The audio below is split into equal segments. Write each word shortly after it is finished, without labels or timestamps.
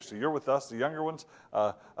So you're with us. The younger ones,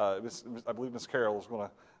 I believe Miss Carol is going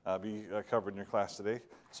to be covering your class today.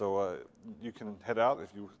 So you can head out if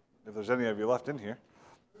there's any of you left in here.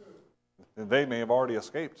 And they may have already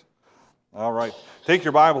escaped. All right. Take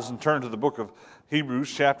your Bibles and turn to the book of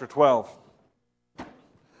Hebrews chapter 12.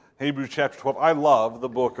 Hebrews chapter 12. I love the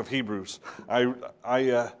book of Hebrews. I've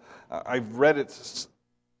read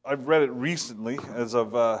it recently as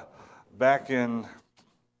of back in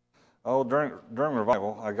during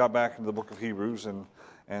revival. I got back into the book of Hebrews and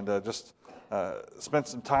just spent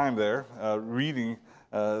some time there reading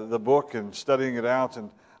the book and studying it out, and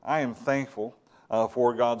I am thankful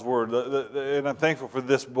for God's Word. And I'm thankful for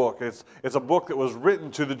this book. It's a book that was written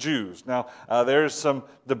to the Jews. Now, there's some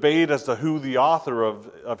debate as to who the author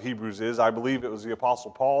of Hebrews is. I believe it was the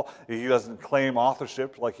Apostle Paul. He doesn't claim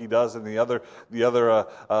authorship like he does in the other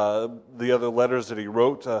letters that he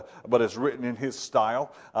wrote, but it's written in his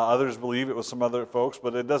style. Others believe it was some other folks,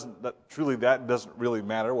 but it doesn't. That doesn't really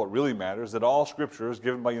matter. What really matters is that all Scripture is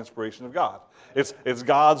given by inspiration of God. It's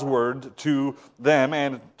God's Word to them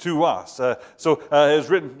and to us. It's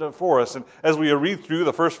written for us. And as we read through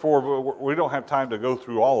the first four, we don't have time to go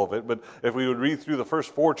through all of it, but if we would read through the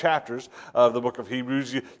first 4 chapters of the book of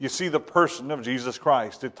Hebrews, you see the person of Jesus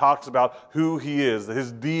Christ. It talks about who he is,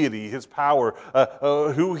 his deity, his power,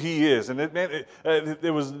 who he is. And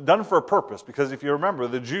it was done for a purpose, because if you remember,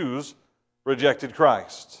 the Jews rejected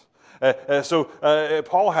Christ. So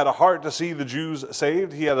Paul had a heart to see the Jews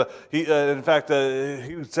saved. He said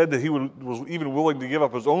that he was even willing to give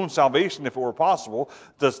up his own salvation if it were possible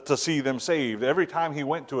to see them saved. Every time he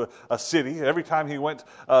went to a city, every time he went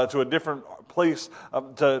to a different place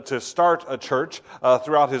to start a church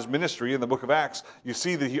throughout his ministry in the book of Acts, you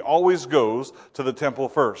see that he always goes to the temple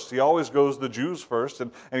first. He always goes to the Jews first,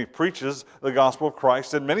 and he preaches the gospel of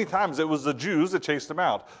Christ. And many times it was the Jews that chased him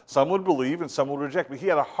out. Some would believe and some would reject. But he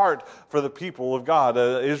had a heart for the people of God.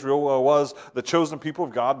 Israel was the chosen people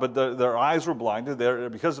of God, but their eyes were blinded.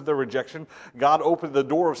 Because of their rejection, God opened the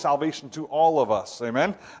door of salvation to all of us.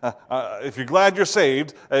 Amen? If you're glad you're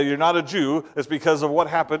saved, you're not a Jew, it's because of what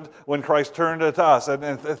happened when Christ turned to us.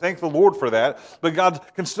 And thank the Lord for that. But God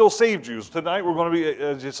can still save Jews. Tonight we're going to be,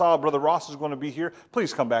 as you saw, Brother Ross is going to be here.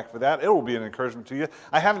 Please come back for that. It will be an encouragement to you.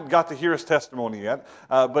 I haven't got to hear his testimony yet,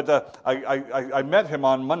 but I met him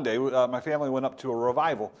on Monday. My family went up to a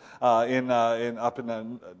revival up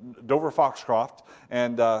in Dover Foxcroft,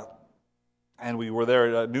 and we were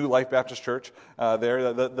there at New Life Baptist Church.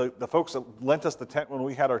 The folks that lent us the tent when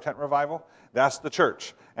we had our tent revival, that's the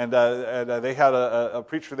church. And they had a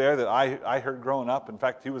preacher there that I heard growing up. In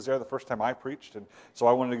fact, he was there the first time I preached, and so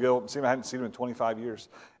I wanted to go and see him. I hadn't seen him in 25 years.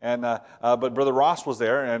 But Brother Ross was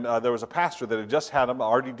there, and there was a pastor that had just had him,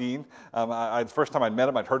 R.D. Dean. The first time I'd met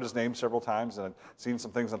him, I'd heard his name several times, and I'd seen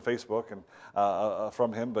some things on Facebook and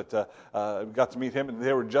from him, but got to meet him, and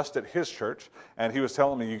they were just at his church, and he was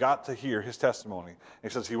telling me, you got to hear his testimony. He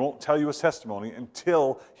says he won't tell you his testimony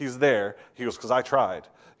until he's there. He goes, because I tried.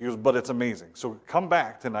 He goes, but it's amazing. So come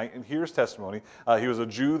back tonight and hear his testimony. He was a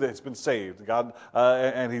Jew that's been saved. God,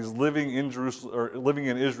 and he's living in Jerusalem, or living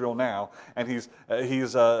in Israel now, and he's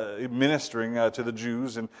ministering to the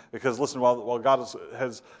Jews. And because listen, while God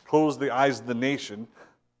has closed the eyes of the nation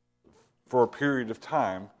for a period of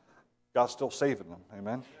time, God's still saving them.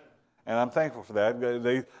 Amen. And I'm thankful for that.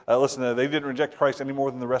 They didn't reject Christ any more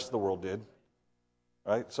than the rest of the world did.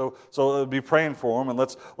 Right, so be praying for them, and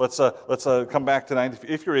let's come back tonight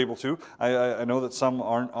if you're able to. I know that some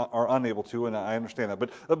are unable to, and I understand that.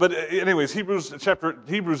 But anyways, Hebrews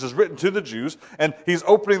is written to the Jews, and he's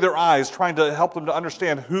opening their eyes, trying to help them to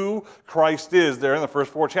understand who Christ is. There in the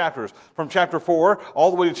first 4 chapters, from chapter 4 all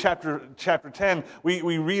the way to chapter 10,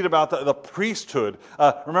 we read about the priesthood.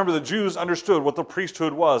 Remember, the Jews understood what the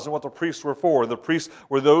priesthood was and what the priests were for. The priests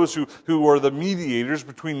were those who were the mediators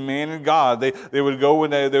between man and God. They would go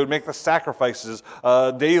and they would make the sacrifices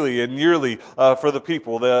daily and yearly for the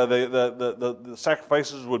people. The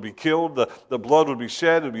sacrifices would be killed. The blood would be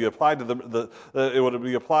shed. It would be applied to it would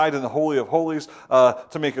be applied in the Holy of Holies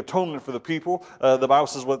to make atonement for the people. The Bible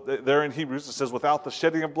says, there in Hebrews, it says, without the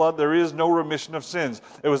shedding of blood, there is no remission of sins.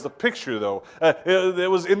 It was the picture, though. It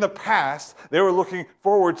was in the past. They were looking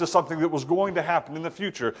forward to something that was going to happen in the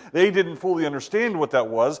future. They didn't fully understand what that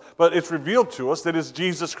was, but it's revealed to us that it's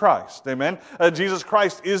Jesus Christ. Amen? Jesus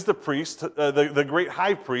Christ is the priest, the great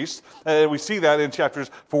high priest. We see that in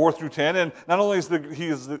chapters 4 through 10. And not only is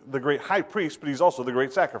he the great high priest, but he's also the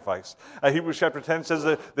great sacrifice. Hebrews chapter 10 says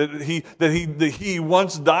that he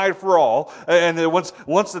once died for all, and that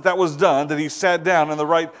once that was done, that he sat down on the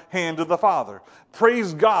right hand of the Father.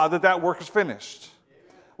 Praise God that work is finished.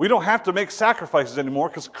 We don't have to make sacrifices anymore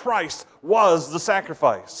because Christ was the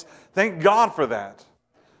sacrifice. Thank God for that.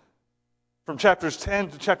 From chapters 10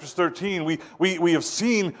 to chapters 13, we have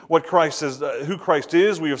seen what Christ is, who Christ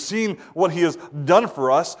is. We have seen what He has done for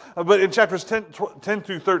us. But in chapters 10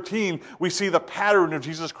 through 13, we see the pattern of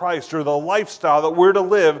Jesus Christ, or the lifestyle that we're to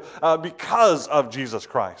live because of Jesus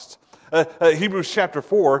Christ. Hebrews chapter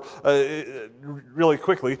 4, really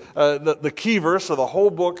quickly, the key verse of the whole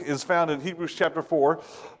book is found in Hebrews chapter 4,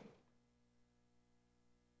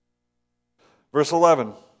 verse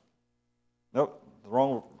 11. Nope, the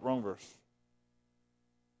wrong verse.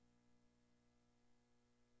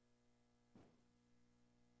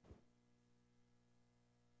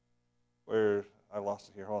 Where I lost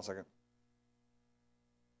it here. Hold on a second.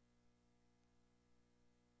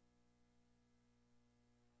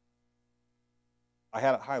 I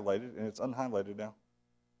had it highlighted, and it's unhighlighted now.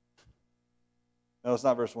 No, it's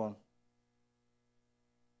not verse 1.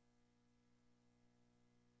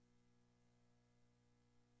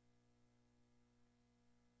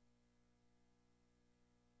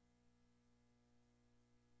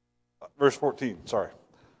 Verse 14, sorry.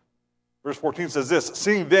 Verse 14 says this,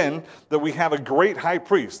 seeing then that we have a great high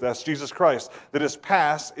priest, that's Jesus Christ, that is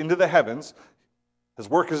passed into the heavens, his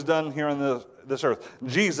work is done here on this earth.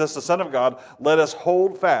 Jesus, the Son of God, let us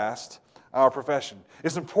hold fast our profession.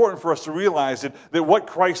 It's important for us to realize that what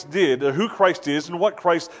Christ did, who Christ is, and what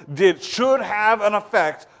Christ did should have an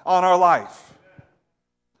effect on our life.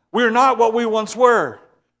 We're not what we once were.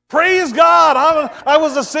 Praise God! I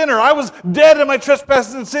was a sinner. I was dead in my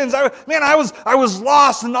trespasses and sins. I was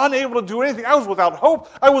lost and unable to do anything. I was without hope.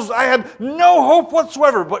 I had no hope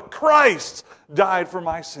whatsoever. But Christ died for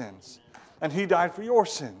my sins, and He died for your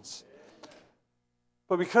sins.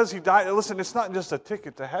 But because He died, listen, it's not just a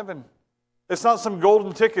ticket to heaven. It's not some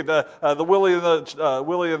golden ticket. The Willy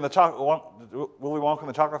Wonka and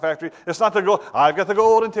the Chocolate Factory. It's not the gold. I've got the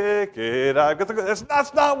golden ticket.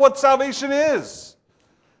 That's not what salvation is.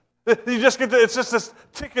 You just get it's just this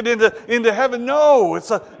ticket into heaven. No,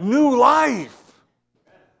 it's a new life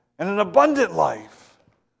and an abundant life.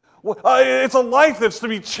 It's a life that's to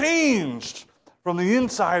be changed from the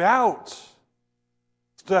inside out.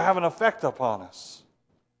 It's to have an effect upon us.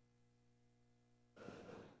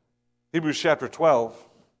 Hebrews chapter 12.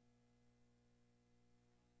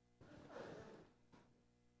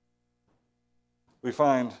 We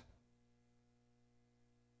find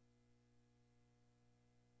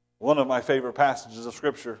one of my favorite passages of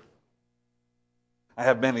Scripture. I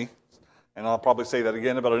have many, and I'll probably say that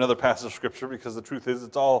again about another passage of Scripture because the truth is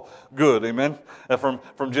it's all good, amen? From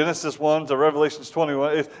Genesis 1 to Revelation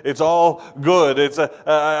 21, it's all good.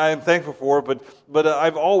 I am thankful for it, but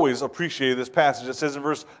I've always appreciated this passage. It says in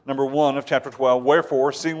verse number 1 of chapter 12,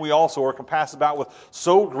 wherefore, seeing we also are compassed about with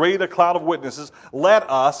so great a cloud of witnesses, let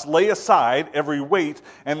us lay aside every weight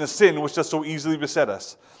and the sin which does so easily beset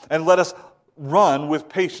us, and let us run with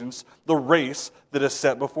patience the race that is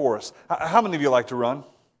set before us. How many of you like to run?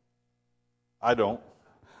 I don't.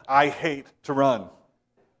 I hate to run.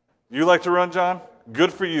 You like to run, John?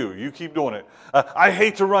 Good for you. You keep doing it. I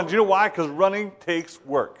hate to run. Do you know why? Because running takes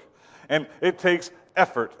work. And it takes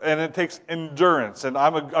effort. And it takes endurance. And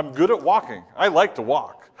I'm good at walking. I like to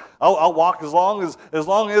walk. I'll walk as long as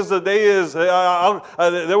the day is.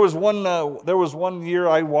 There was one year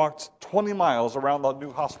I walked 20 miles around the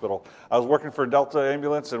new hospital. I was working for Delta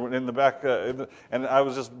Ambulance and in the back, and I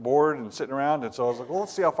was just bored and sitting around. And so I was like, well,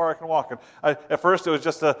 let's see how far I can walk. And at first, it was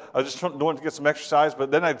just I was just doing to get some exercise.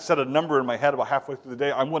 But then I'd set a number in my head about halfway through the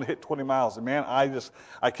day. I'm going to hit 20 miles. And man,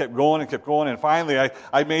 I kept going and kept going. And finally,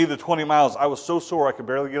 I made the 20 miles. I was so sore I could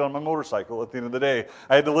barely get on my motorcycle at the end of the day.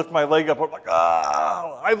 I had to lift my leg up. I'm like,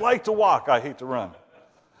 I like to walk. I hate to run.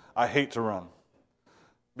 I hate to run.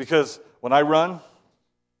 Because when I run,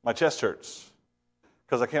 my chest hurts.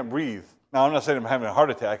 Because I can't breathe. Now, I'm not saying I'm having a heart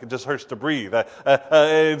attack. It just hurts to breathe. I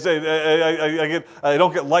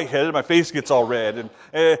don't get lightheaded. My face gets all red. And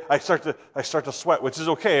I start to sweat, which is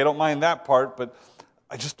okay. I don't mind that part. But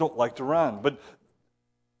I just don't like to run. But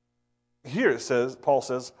here Paul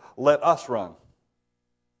says, let us run.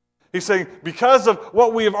 He's saying, because of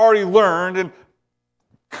what we have already learned, and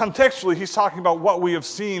contextually, he's talking about what we have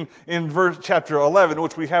seen in chapter 11,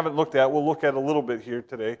 which we haven't looked at. We'll look at a little bit here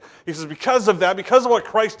today. He says, because of that, because of what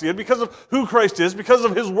Christ did, because of who Christ is, because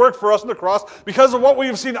of His work for us on the cross, because of what we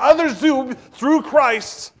have seen others do through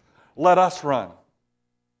Christ, let us run.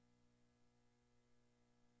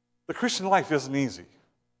 The Christian life isn't easy.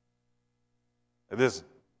 It isn't.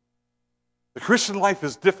 The Christian life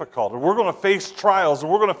is difficult, and we're going to face trials,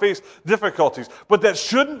 and we're going to face difficulties, but that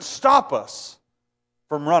shouldn't stop us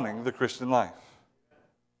from running the Christian life.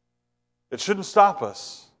 It shouldn't stop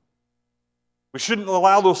us. We shouldn't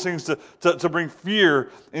allow those things to bring fear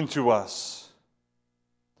into us.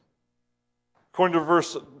 According to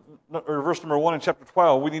verse number 1 in chapter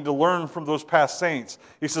 12, we need to learn from those past saints.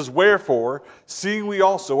 He says, "Wherefore, seeing we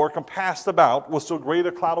also are compassed about with so great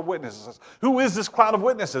a cloud of witnesses." Who is this cloud of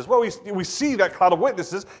witnesses? Well, we see that cloud of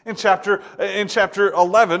witnesses in chapter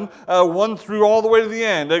 11, 1 through all the way to the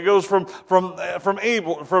end. It goes from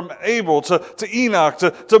Abel to Enoch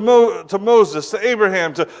to Moses to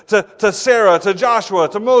Abraham to Sarah to Joshua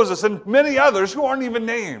to Moses and many others who aren't even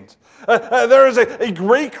named. There is a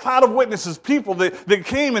great cloud of witnesses, people that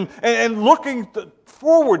came and looking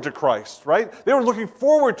forward to Christ, right? They were looking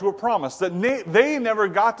forward to a promise that they never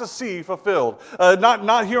got to see fulfilled.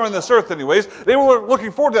 Not here on this earth anyways. They were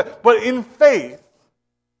looking forward to that. But in faith,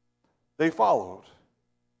 they followed.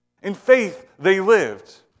 In faith, they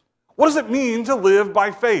lived. What does it mean to live by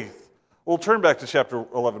faith? We'll turn back to chapter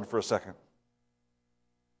 11 for a second.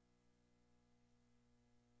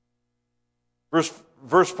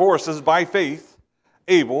 Verse 4 says, "By faith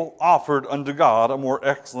Abel offered unto God a more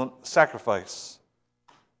excellent sacrifice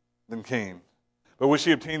than Cain, by which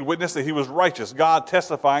he obtained witness that he was righteous, God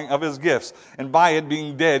testifying of his gifts, and by it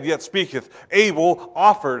being dead yet speaketh." Abel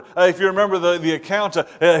offered. If you remember the account,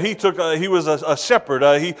 he was a shepherd.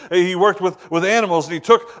 He worked with animals, and he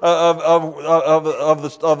took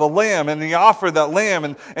of a lamb, and he offered that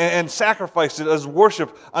lamb and sacrificed it as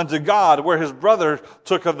worship unto God. Where his brother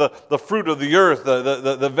took of the fruit of the earth,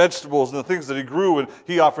 the vegetables and the things that he grew, and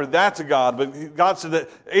he offered that to God. But God said that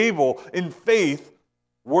Abel, in faith,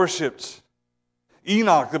 worshipped.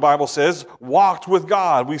 Enoch, the Bible says, walked with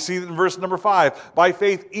God. We see it in verse number 5. By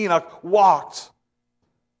faith, Enoch walked.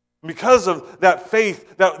 Because of that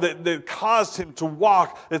faith that caused him to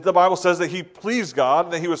walk, the Bible says that he pleased God,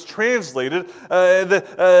 and that he was translated,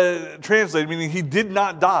 meaning he did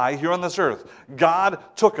not die here on this earth. God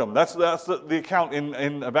took him. That's the account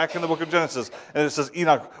back in the book of Genesis. And it says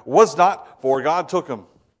Enoch was not, for God took him.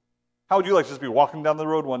 How would you like to just be walking down the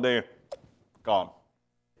road one day, gone?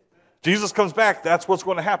 Jesus comes back. That's what's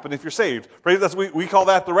going to happen if you're saved. We call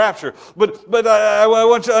that the rapture. But I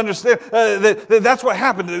want you to understand that's what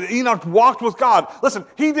happened. Enoch walked with God. Listen,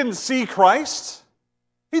 he didn't see Christ.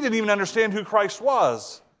 He didn't even understand who Christ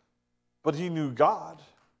was. But he knew God.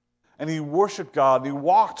 And he worshiped God. And he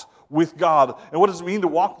walked with God. And what does it mean to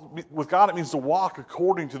walk with God? It means to walk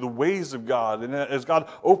according to the ways of God. And as God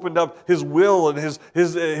opened up his will and his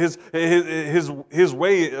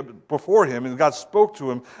way before him, and God spoke to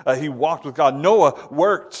him, he walked with God. Noah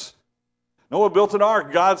worked. Noah built an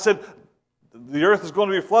ark. God said, the earth is going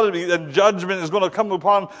to be flooded, and judgment is going to come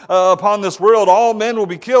upon this world. All men will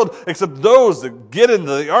be killed, except those that get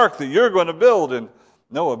into the ark that you're going to build. And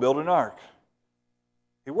Noah built an ark.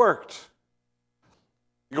 He worked.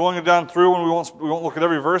 Going down through, and we won't look at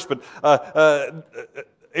every verse, but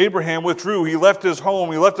Abraham withdrew. He left his home.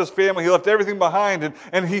 He left his family. He left everything behind,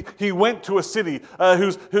 and he went to a city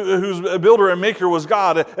whose builder and maker was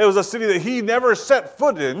God. It was a city that he never set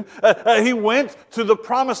foot in. He went to the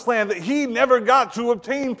promised land that he never got to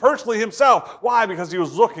obtain personally himself. Why? Because he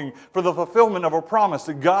was looking for the fulfillment of a promise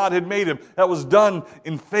that God had made him. That was done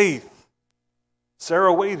in faith.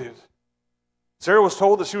 Sarah waited. Sarah was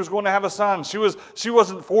told that she was going to have a son. She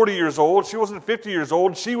wasn't 40 years old. She wasn't 50 years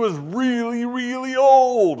old. She was really, really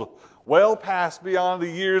old. Well past beyond the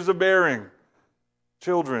years of bearing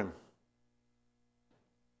children.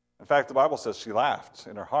 In fact, the Bible says she laughed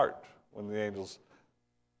in her heart when the angels...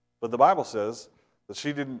 But the Bible says that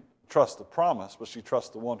she didn't trust the promise, but she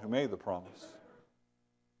trusted the one who made the promise.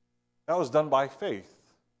 That was done by faith.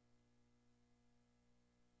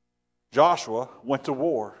 Joshua went to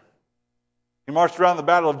war. He marched around the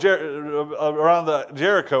battle of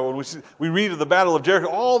Jericho, and we read of the battle of Jericho.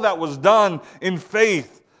 All that was done in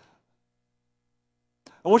faith.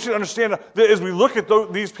 I want you to understand that as we look at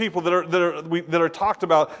these people that are talked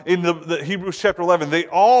about in the Hebrews chapter 11, they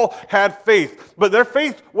all had faith. But their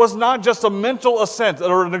faith was not just a mental assent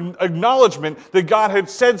or an acknowledgement that God had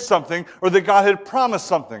said something or that God had promised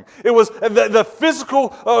something. It was the physical,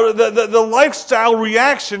 the lifestyle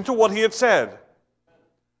reaction to what he had said.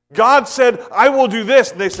 God said, I will do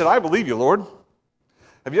this. And they said, I believe you, Lord.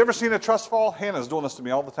 Have you ever seen a trust fall? Hannah's doing this to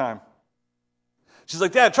me all the time. She's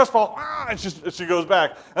like, Dad, trust fall. And she goes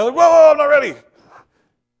back. And I'm like, whoa, I'm not ready.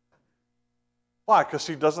 Why? Because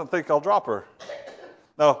she doesn't think I'll drop her.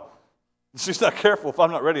 No, she's not careful. If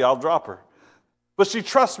I'm not ready, I'll drop her. But she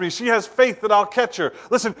trusts me. She has faith that I'll catch her.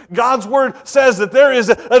 Listen, God's word says that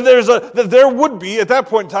there would be, at that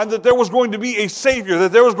point in time, that there was going to be a Savior,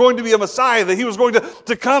 that there was going to be a Messiah, that He was going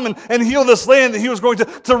to come and heal this land, that He was going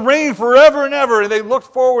to reign forever and ever. And they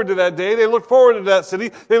looked forward to that day. They looked forward to that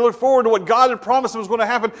city. They looked forward to what God had promised was going to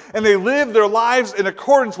happen. And they lived their lives in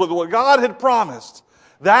accordance with what God had promised.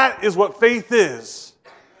 That is what faith is.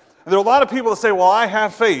 And there are a lot of people that say, well, I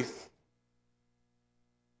have faith.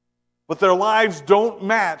 But their lives don't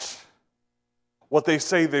match what they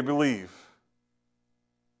say they believe.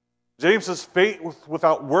 James says faith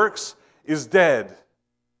without works is dead.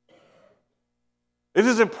 It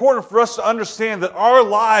is important for us to understand that our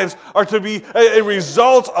lives are to be a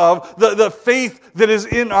result of the faith that is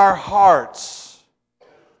in our hearts.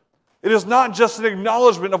 It is not just an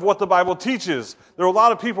acknowledgement of what the Bible teaches. There are a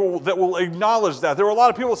lot of people that will acknowledge that. There are a lot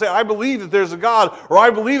of people that say, I believe that there's a God, or I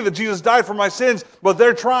believe that Jesus died for my sins, but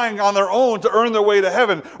they're trying on their own to earn their way to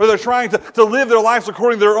heaven, or they're trying to live their lives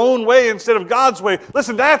according to their own way instead of God's way.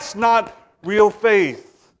 Listen, that's not real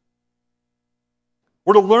faith.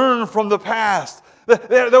 We're to learn from the past.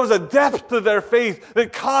 There was a depth to their faith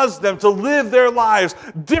that caused them to live their lives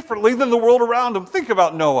differently than the world around them. Think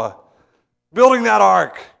about Noah building that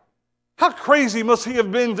ark. How crazy must he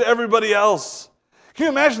have been to everybody else? Can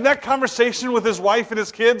you imagine that conversation with his wife and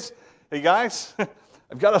his kids? Hey guys,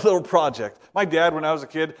 I've got a little project. My dad, when I was a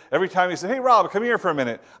kid, every time he said, hey Rob, come here for a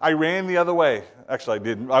minute, I ran the other way. Actually, I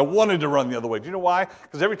didn't. I wanted to run the other way. Do you know why?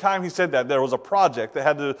 Because every time he said that, there was a project that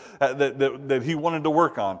had to that he wanted to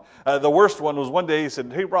work on. The worst one was one day he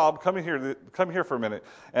said, hey Rob, come here for a minute.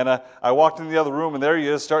 And I walked in the other room, and there he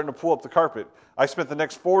is starting to pull up the carpet. I spent the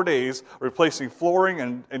next 4 days replacing flooring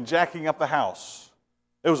and jacking up the house.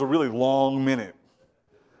 It was a really long minute.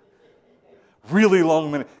 Really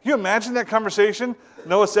long minute. Can you imagine that conversation?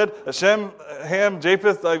 Noah said, Hashem, Ham,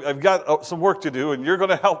 Japheth, I've got some work to do, and you're going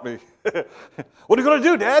to help me. What are you going to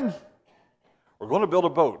do, Dad? We're going to build a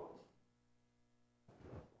boat.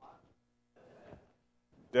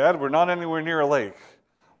 Dad, we're not anywhere near a lake.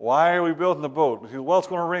 Why are we building the boat? He said, well, it's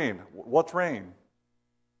going to rain. What's rain?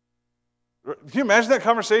 Can you imagine that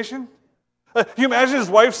conversation? Can you imagine his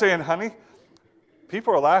wife saying, honey,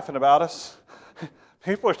 people are laughing about us.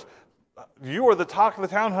 You are the talk of the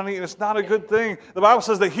town, honey, and it's not a good thing. The Bible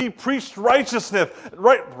says that he preached righteousness.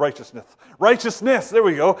 Righteousness, there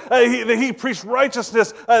we go. He preached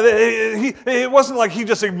righteousness. It wasn't like he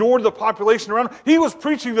just ignored the population around him. He was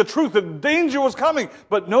preaching the truth that danger was coming,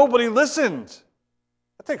 but nobody listened.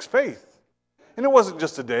 That takes faith. And it wasn't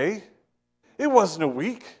just a day. It wasn't a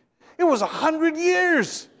week. It was 100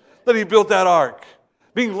 years that he built that ark,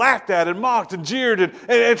 being laughed at and mocked and jeered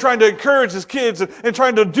and trying to encourage his kids and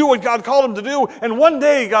trying to do what God called him to do. And one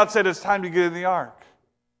day God said, it's time to get in the ark.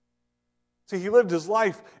 See, he lived his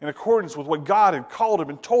life in accordance with what God had called him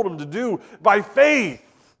and told him to do by faith.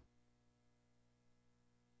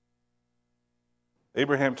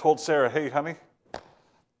 Abraham told Sarah, hey, honey,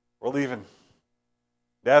 we're leaving.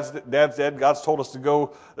 Dad's dead. God's told us to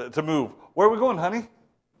go to move. Where are we going, honey?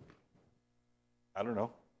 I don't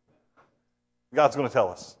know. God's going to tell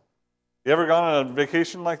us. You ever gone on a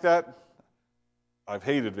vacation like that? I've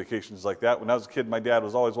hated vacations like that. When I was a kid, my dad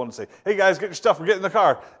was always wanting to say, hey guys, get your stuff, we're getting in the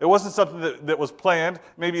car. It wasn't something that was planned.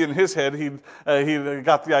 Maybe in his head he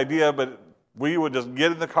got the idea, but we would just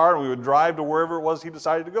get in the car and we would drive to wherever it was he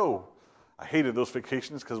decided to go. I hated those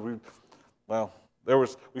vacations because we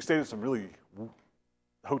stayed in some really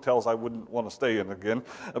hotels I wouldn't want to stay in again.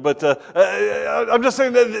 But I'm just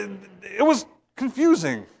saying that it was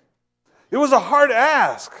confusing. It was a hard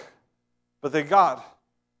ask, but they got,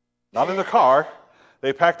 not in the car,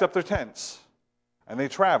 they packed up their tents, and they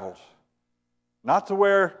traveled. Not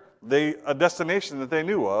to a destination that they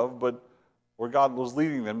knew of, but where God was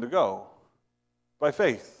leading them to go, by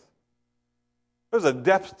faith. There's a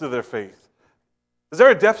depth to their faith. Is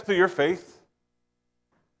there a depth to your faith?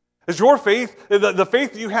 Is your faith, the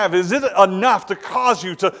faith that you have, is it enough to cause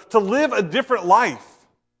you to live a different life?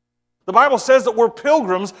 The Bible says that we're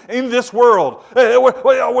pilgrims in this world.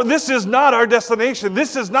 This is not our destination.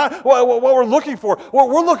 This is not what we're looking for.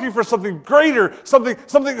 We're looking for something greater,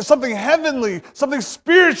 something heavenly, something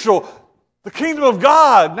spiritual. The kingdom of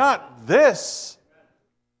God, not this.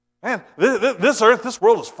 Man, this earth, this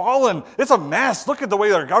world is fallen. It's a mess. Look at the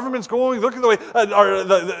way our government's going. Look at the way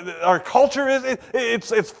our culture is.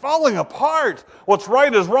 It's falling apart. What's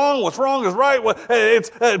right is wrong. What's wrong is right.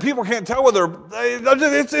 People can't tell whether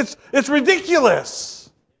it's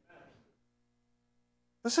ridiculous.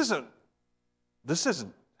 This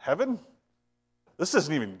isn't heaven. This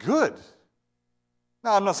isn't even good.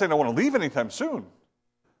 Now, I'm not saying I want to leave anytime soon.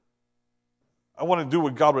 I want to do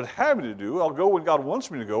what God would have me to do. I'll go when God wants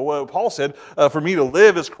me to go. Paul said, for me to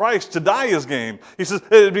live is Christ, to die is gain. He says,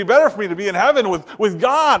 it'd be better for me to be in heaven with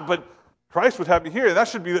God, but Christ would have me here. And that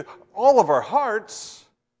should be all of our hearts.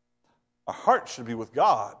 Our hearts should be with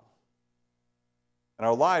God. And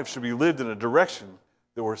our lives should be lived in a direction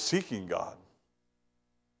that we're seeking God.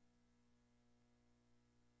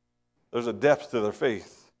 There's a depth to their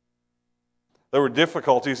faith. There were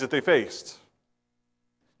difficulties that they faced.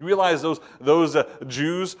 You realize those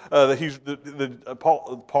Jews that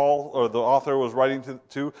Paul, or the author, was writing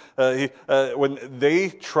to when they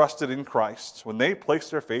trusted in Christ, when they placed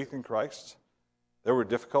their faith in Christ, there were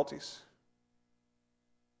difficulties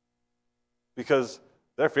because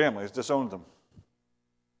their families disowned them.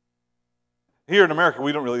 Here in America,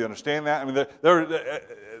 we don't really understand that. I mean,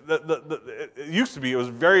 it used to be, it was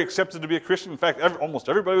very accepted to be a Christian. In fact, almost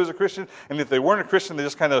everybody was a Christian, and if they weren't a Christian, they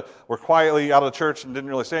just kind of were quietly out of church and didn't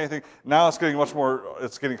really say anything. Now it's getting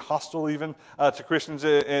it's getting hostile even to Christians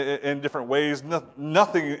in different ways.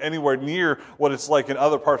 Nothing anywhere near what it's like in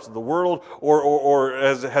other parts of the world or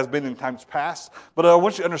as it has been in times past. But I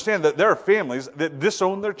want you to understand that there are families that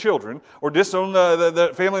disown their children or disown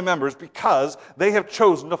the family members because they have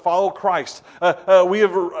chosen to follow Christ. We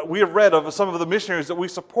have read of some of the missionaries that we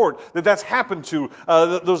support that's happened to,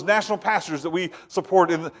 those national pastors that we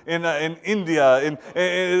support in India.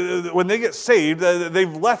 When they get saved,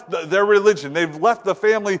 they've left their religion. They've left the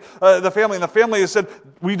family, and the family has said,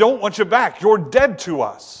 "We don't want you back. You're dead to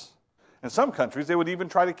us." In some countries, they would even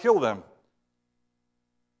try to kill them.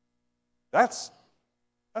 That's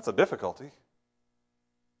a difficulty.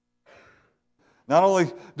 Not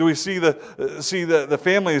only do we see the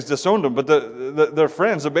families disowned them, but their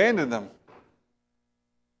friends abandoned them.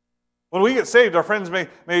 When we get saved, our friends may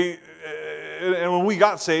and when we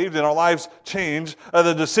got saved and our lives change,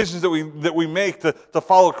 the decisions that we make to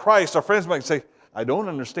follow Christ, our friends might say, "I don't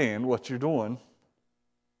understand what you're doing.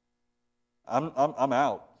 I'm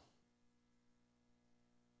out."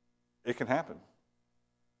 It can happen.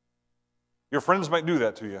 Your friends might do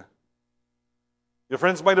that to you. Your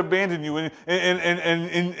friends might abandon you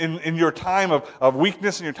in your time of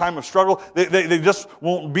weakness and your time of struggle. They just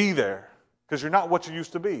won't be there because you're not what you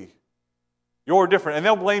used to be. You're different, and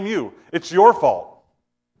they'll blame you. It's your fault.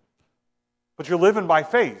 But you're living by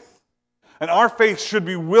faith. And our faith should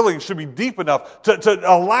be deep enough to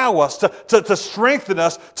allow us, to strengthen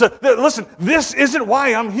us. Listen, this isn't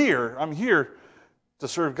why I'm here. I'm here to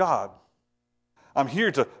serve God. I'm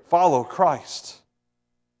here to follow Christ.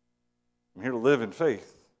 I'm here to live in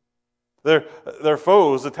faith. Their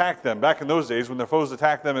foes attacked them. Back in those days, when their foes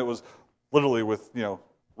attacked them, it was literally with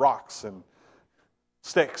rocks and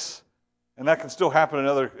sticks. And that can still happen in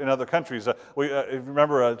other countries. If you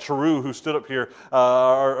remember Charu, who stood up here,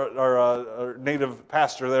 our native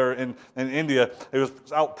pastor there in India, he was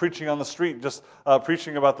out preaching on the street, just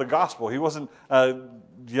preaching about the gospel. He wasn't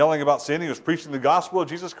yelling about sin. He was preaching the gospel of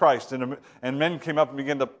Jesus Christ. And men came up and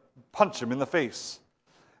began to punch him in the face.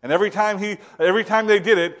 And every time they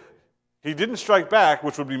did it, he didn't strike back,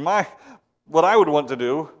 which would be what I would want to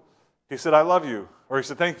do. He said, "I love you," or he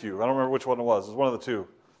said, "Thank you." I don't remember which one it was. It was one of the two.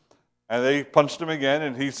 And they punched him again,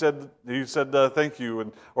 and he said, "Thank you,"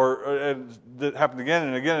 and it happened again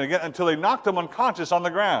and again and again until they knocked him unconscious on the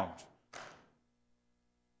ground.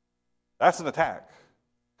 That's an attack.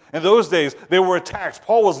 In those days, they were attacked.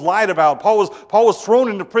 Paul was lied about. Paul was thrown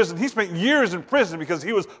into prison. He spent years in prison because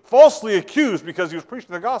he was falsely accused because he was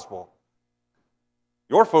preaching the gospel.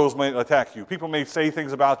 Your foes may attack you. People may say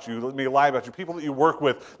things about you, may lie about you. People that you work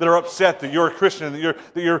with that are upset that you're a Christian,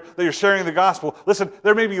 that you're sharing the gospel. Listen,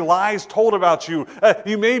 there may be lies told about you.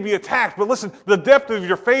 You may be attacked, but listen, the depth of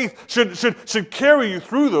your faith should carry you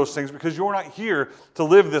through those things because you're not here to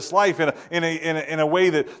live this life in a way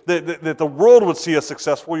that the world would see as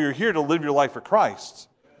successful. You're here to live your life for Christ.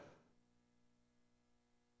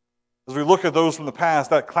 As we look at those from the past,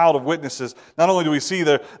 that cloud of witnesses, not only do we see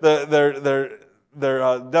their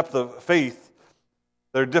depth of faith,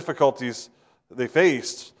 their difficulties they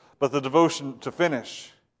faced, but the devotion to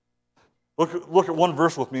finish. Look at one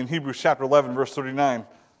verse with me in Hebrews chapter 11, verse 39.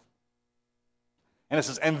 And it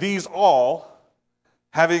says, "And these all,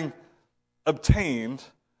 having obtained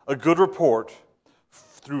a good report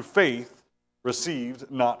through faith,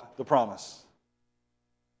 received not the promise."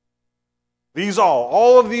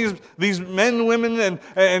 All of these men, women,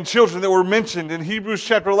 and children that were mentioned in Hebrews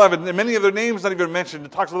chapter 11, and many of their names not even mentioned.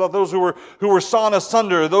 It talks about those who were sawn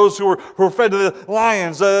asunder, those who were fed to the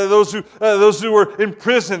lions, those who were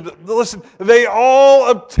imprisoned. Listen, they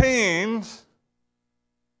all obtained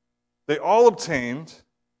a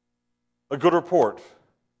good report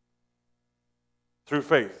through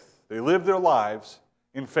faith. They lived their lives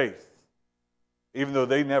in faith, even though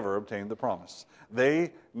they never obtained the promise.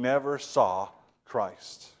 They never saw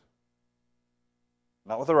Christ.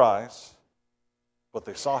 Not with their eyes, but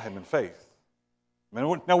they saw him in faith.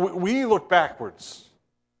 Now, we look backwards.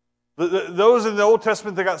 Those in the Old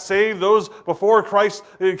Testament that got saved, those before Christ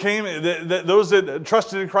came, those that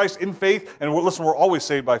trusted in Christ in faith, and listen, we're always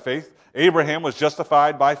saved by faith. Abraham was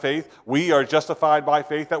justified by faith. We are justified by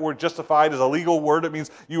faith. That word justified is a legal word. It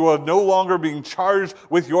means you are no longer being charged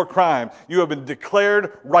with your crime. You have been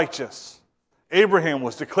declared righteous. Abraham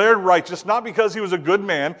was declared righteous not because he was a good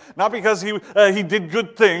man, not because he did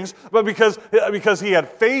good things, but because he had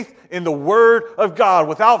faith in the Word of God.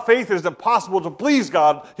 Without faith, it is impossible to please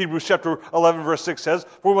God, Hebrews chapter 11, verse 6 says,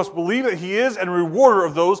 for we must believe that he is a rewarder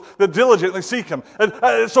of those that diligently seek him.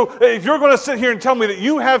 So if you're going to sit here and tell me that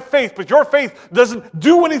you have faith, but your faith doesn't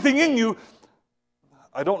do anything in you,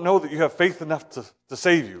 I don't know that you have faith enough to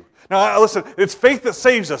save you. Now, listen, it's faith that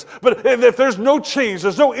saves us. But if there's no change,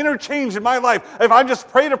 there's no inner change in my life, if I just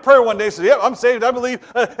prayed a prayer one day and said, yeah, I'm saved, I believe,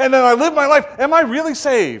 and then I live my life, am I really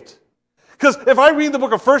saved? Because if I read the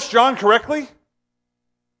book of 1 John correctly, if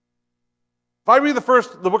I read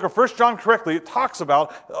the book of 1 John correctly, it talks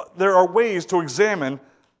about there are ways to examine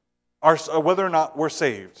whether or not we're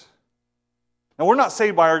saved. Now, we're not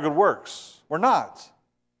saved by our good works. We're not.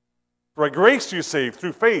 For by grace you saved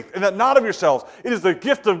through faith, and that not of yourselves. It is the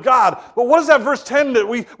gift of God. But what is that verse 10 that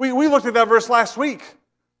we looked at that verse last week?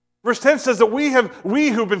 Verse 10 says that we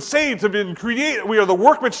who've been saved have been created. We are the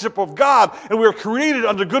workmanship of God, and we are created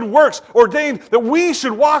unto good works, ordained that we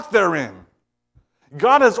should walk therein.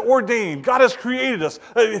 God has ordained, God has created us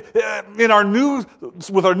with our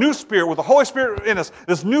new spirit, with the Holy Spirit in us,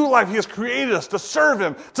 this new life. He has created us to serve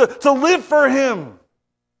Him, to live for Him.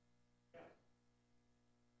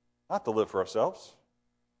 Not to live for ourselves.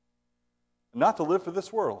 Not to live for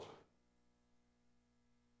this world.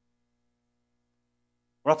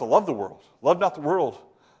 We're not to love the world. Love not the world,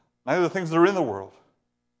 neither the things that are in the world.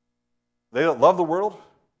 They that love the world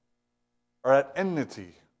are at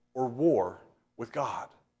enmity or war with God.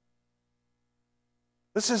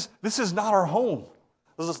 This is not our home.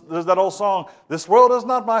 There's that old song, this world is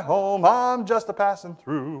not my home, I'm just a passing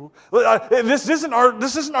through. This isn't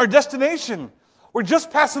our destination. We're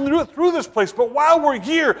just passing through this place, but while we're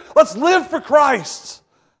here, let's live for Christ.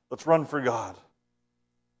 Let's run for God.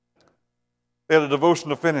 They had a devotion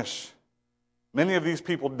to finish. Many of these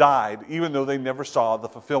people died, even though they never saw the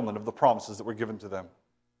fulfillment of the promises that were given to them.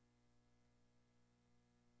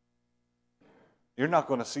 You're not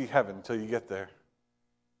going to see heaven until you get there.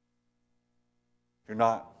 You're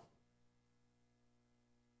not.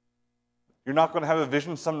 You're not going to have a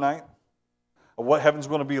vision some night of what heaven's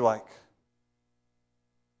going to be like.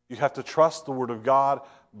 You have to trust the Word of God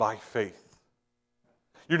by faith.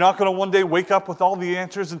 You're not going to one day wake up with all the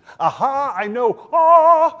answers and, aha, I know.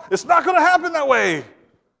 Oh, it's not going to happen that way.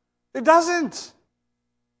 It doesn't.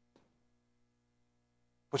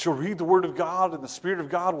 But you'll read the Word of God, and the Spirit of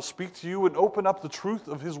God will speak to you and open up the truth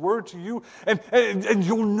of His Word to you, and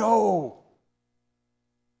you'll know.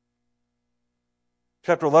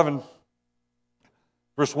 Chapter 11,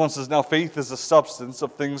 verse 1 says, now faith is the substance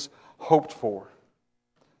of things hoped for.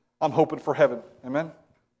 I'm hoping for heaven. Amen?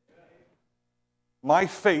 My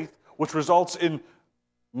faith, which results in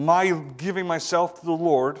my giving myself to the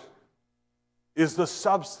Lord, is the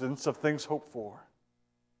substance of things hoped for.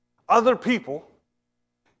 Other people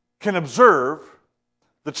can observe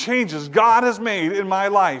the changes God has made in my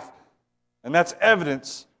life, and that's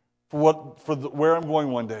evidence for where I'm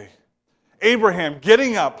going one day. Abraham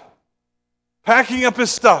getting up, packing up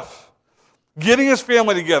his stuff, getting his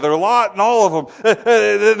family together, Lot and all of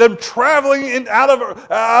them traveling out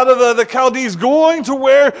of the Chaldees, going to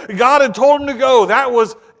where God had told him to go. That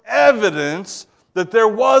was evidence that there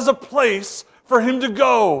was a place for him to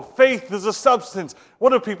go. Faith is a substance. What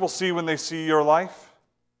do people see when they see your life?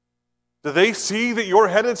 Do they see that you're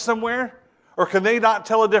headed somewhere? Or can they not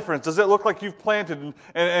tell a difference? Does it look like you've planted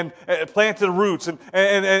and planted roots and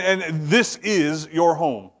this is your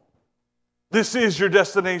home? This is your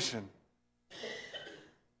destination.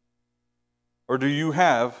 Or do you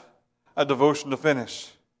have a devotion to finish?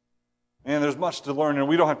 And there's much to learn, and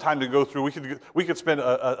we don't have time to go through. We could spend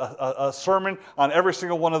a sermon on every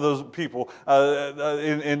single one of those people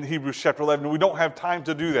in Hebrews chapter 11, and we don't have time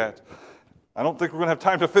to do that. I don't think we're going to have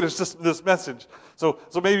time to finish this message. So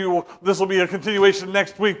maybe this will be a continuation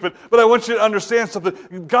next week, but I want you to understand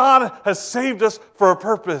something. God has saved us for a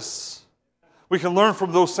purpose. We can learn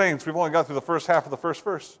from those saints. We've only got through the first half of the first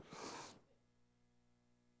verse.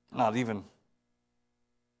 Not even.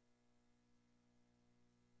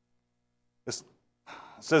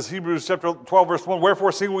 It says Hebrews chapter 12, verse 1,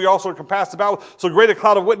 wherefore seeing we also are compassed about so great a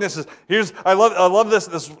cloud of witnesses. I love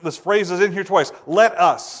this phrase is in here twice. Let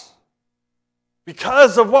us.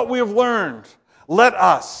 Because of what we have learned, let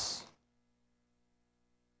us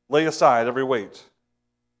lay aside every weight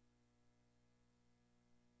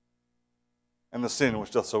and the sin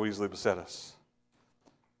which doth so easily beset us.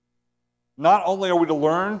 Not only are we to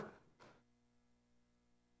learn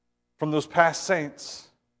from those past saints,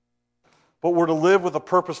 but we're to live with a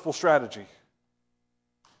purposeful strategy.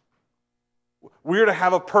 We're to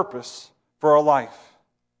have a purpose for our life.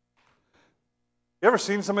 You ever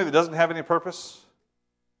seen somebody that doesn't have any purpose?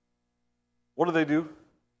 What do?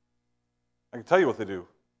 I can tell you what they do.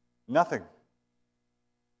 Nothing.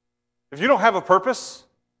 If you don't have a purpose,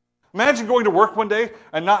 imagine going to work one day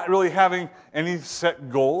and not really having any set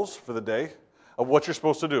goals for the day of what you're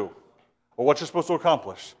supposed to do or what you're supposed to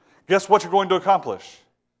accomplish. Guess what you're going to accomplish?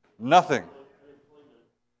 Nothing.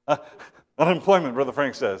 Unemployment, Brother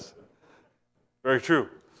Frank says. Very true.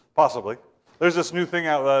 Possibly. There's this new thing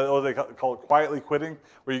out, they call it quietly quitting,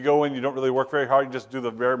 where you go in, you don't really work very hard, you just do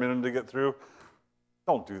the bare minimum to get through.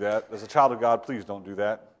 Don't do that. As a child of God, please don't do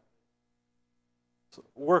that.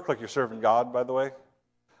 Work like you're serving God, by the way.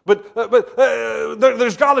 But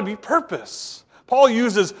there's got to be purpose. Paul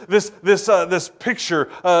uses this picture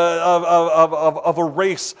of a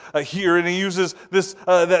race here, and he uses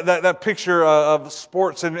that picture of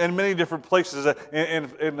sports in many different places.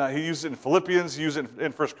 He used it in Philippians, he used it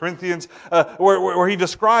in 1 Corinthians, where he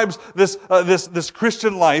describes this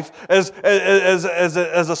Christian life as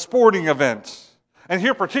a sporting event. And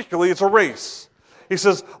here particularly, it's a race. He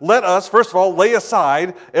says, let us, first of all, lay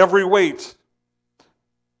aside every weight.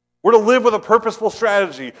 We're to live with a purposeful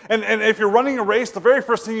strategy. And if you're running a race, the very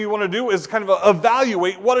first thing you want to do is kind of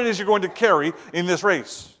evaluate what it is you're going to carry in this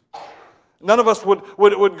race. None of us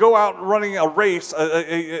would go out running a race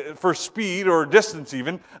for speed or distance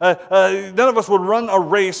even. None of us would run a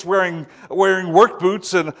race wearing work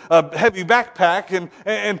boots and a heavy backpack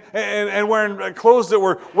and wearing clothes that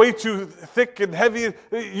were way too thick and heavy.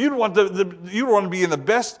 You'd want to be in the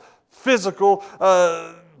best physical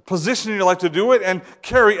position in your life to do it and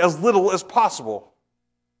carry as little as possible.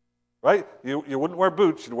 Right? You wouldn't wear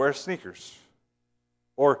boots, you'd wear sneakers.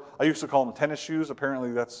 Or I used to call them tennis shoes.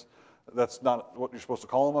 Apparently that's not what you're supposed to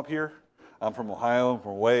call them up here. I'm from Ohio, I'm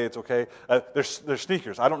from away, it's okay. They're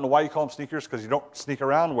sneakers. I don't know why you call them sneakers, because you don't sneak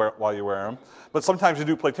around while you wear them. But sometimes you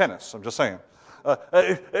do play tennis, I'm just saying.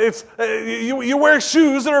 You wear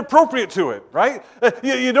shoes that are appropriate to it, right?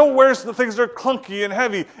 You don't wear the things that are clunky and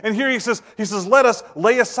heavy. And here he says, let us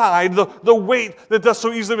lay aside the weight that does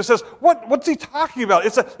so easily. It says, what's he talking about?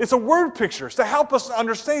 It's a word picture. It's to help us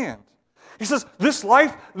understand. He says, this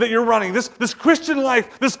life that you're running, this Christian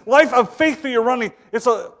life, this life of faith that you're running, it's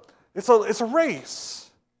a race.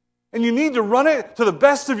 And you need to run it to the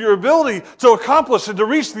best of your ability to accomplish and to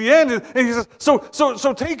reach the end. And he says,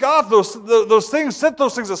 so take off those things, set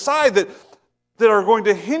those things aside that are going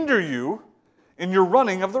to hinder you in your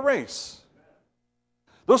running of the race.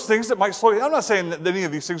 Those things that might slow you. I'm not saying that any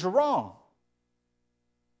of these things are wrong.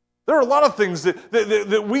 There are a lot of things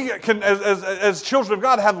that we can, as children of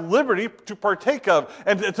God, have liberty to partake of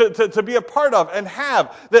and to be a part of and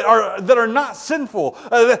have that are not sinful,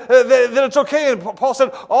 that it's okay. And Paul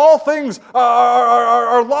said, all things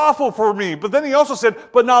are lawful for me. But then he also said,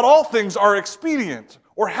 but not all things are expedient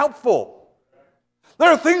or helpful.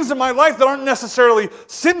 There are things in my life that aren't necessarily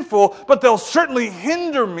sinful, but they'll certainly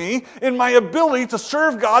hinder me in my ability to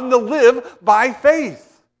serve God and to live by faith.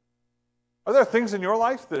 Are there things in your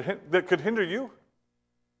life that could hinder you?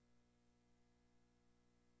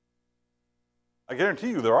 I guarantee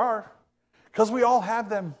you there are, because we all have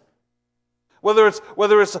them. Whether it's the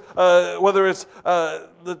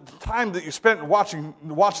time that you spent watching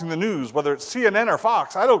the news, whether it's CNN or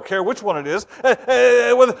Fox, I don't care which one it is.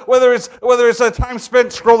 Whether it's a time spent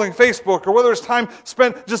scrolling Facebook, or whether it's time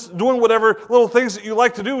spent just doing whatever little things that you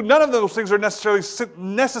like to do, none of those things are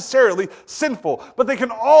necessarily sinful, but they can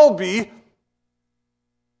all be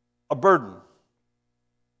a burden,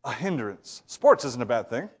 a hindrance. Sports isn't a bad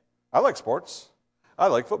thing. I like sports. I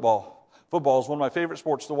like football. Football is one of my favorite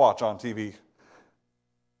sports to watch on TV.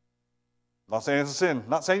 Not saying it's a sin.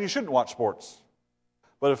 Not saying you shouldn't watch sports.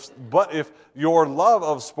 But if your love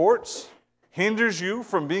of sports hinders you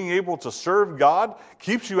from being able to serve God,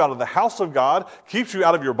 keeps you out of the house of God, keeps you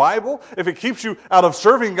out of your Bible, if it keeps you out of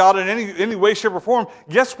serving God in any way, shape, or form,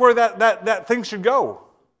 guess where that thing should go?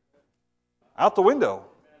 Out the window.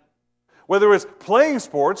 Whether it's playing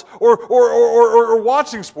sports or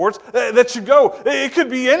watching sports, that should go. It could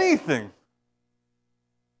be anything.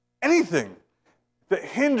 Anything that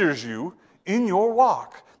hinders you in your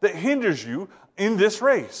walk that hinders you in this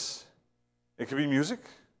race? It could be music.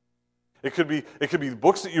 It could be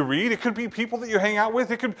books that you read. It could be people that you hang out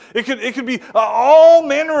with. It could be all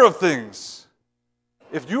manner of things.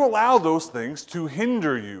 If you allow those things to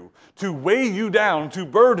hinder you, to weigh you down, to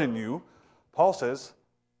burden you, Paul says,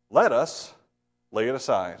 let us lay it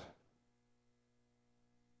aside.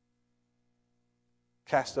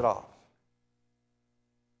 Cast it off.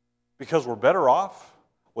 Because we're better off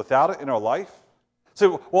without it in our life. Say,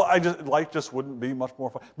 well, life just wouldn't be much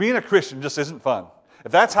more fun. Being a Christian just isn't fun.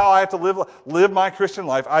 If that's how I have to live my Christian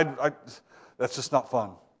life, that's just not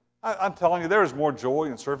fun. I'm telling you, there is more joy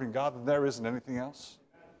in serving God than there is in anything else.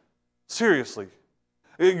 Seriously.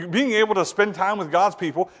 Being able to spend time with God's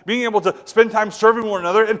people, being able to spend time serving one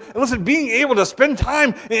another, and listen, being able to spend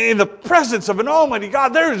time in the presence of an almighty God,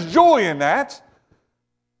 there is joy in that.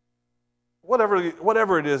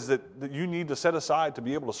 Whatever it is that you need to set aside to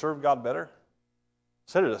be able to serve God better,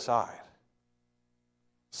 set it aside.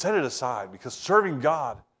 Set it aside, because serving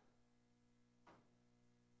God,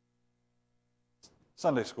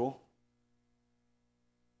 Sunday school.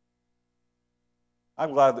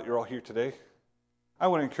 I'm glad that you're all here today. I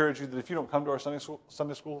want to encourage you that if you don't come to our Sunday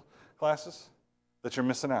school classes, that you're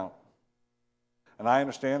missing out. And I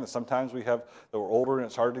understand that sometimes that we're older and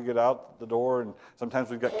it's hard to get out the door, and sometimes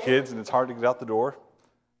we've got kids and it's hard to get out the door.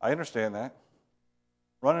 I understand that.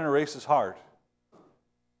 Running a race is hard.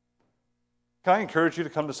 Can I encourage you to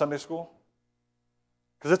come to Sunday school?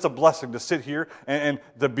 Because it's a blessing to sit here and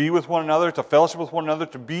to be with one another, to fellowship with one another,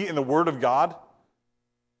 to be in the Word of God.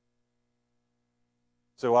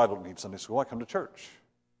 Say, well, I don't need Sunday school. I come to church.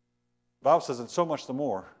 The Bible says, and so much the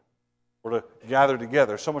more we're to gather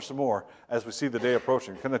together, so much the more as we see the day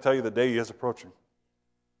approaching. Can I tell you the day is approaching?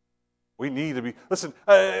 We need to be. Listen,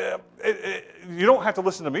 you don't have to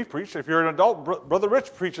listen to me preach. If you're an adult, Brother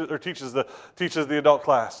Rich preaches or teaches the adult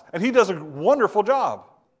class, and he does a wonderful job.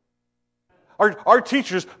 Our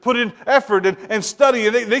teachers put in effort and study,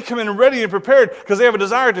 and they come in ready and prepared because they have a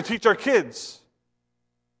desire to teach our kids.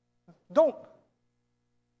 Don't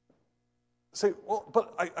say, well,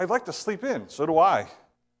 but I'd like to sleep in. So do I.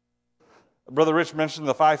 Brother Rich mentioned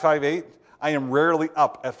the 558. I am rarely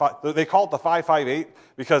up at 5. They call it the 558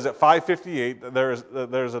 because at 5:58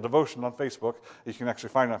 there's a devotion on Facebook. You can actually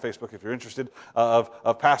find it on Facebook if you're interested,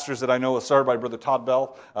 of pastors that I know. It started by Brother Todd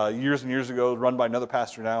Bell years and years ago, run by another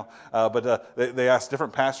pastor now. But they ask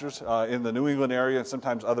different pastors in the New England area and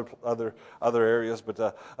sometimes other areas, but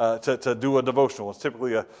to do a devotional. It's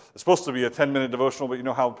typically it's supposed to be a 10-minute devotional, but you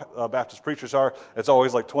know how Baptist preachers are. It's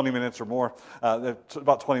always like 20 minutes or more. It's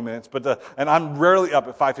about 20 minutes. But and I'm rarely up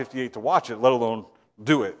at 5:58 to watch it, let alone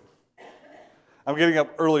do it. I'm getting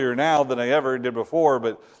up earlier now than I ever did before,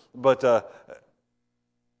 but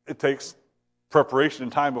it takes preparation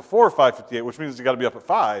and time before 5:58, which means you got to be up at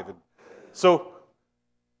 5. And so,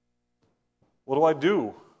 what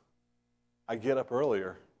do? I get up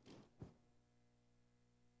earlier.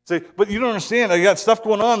 Say, but you don't understand. I got stuff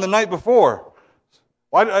going on the night before.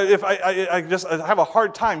 Why? If I have a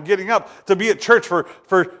hard time getting up to be at church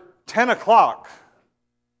for 10 o'clock.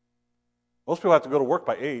 Most people have to go to work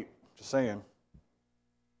by 8, just saying.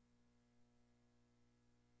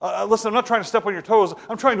 Listen, I'm not trying to step on your toes.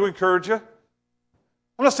 I'm trying to encourage you.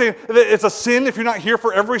 I'm not saying that it's a sin if you're not here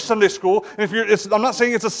for every Sunday school. And I'm not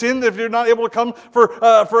saying it's a sin if you're not able to come for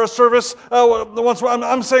a service once.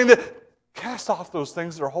 I'm saying that cast off those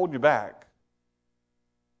things that are holding you back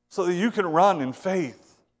so that you can run in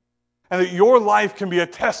faith and that your life can be a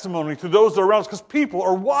testimony to those that are around us, because people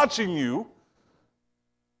are watching you.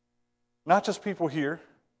 Not just people here,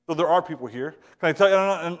 though there are people here. Can I tell you,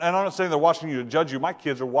 and I'm not saying they're watching you to judge you. My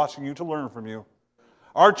kids are watching you to learn from you.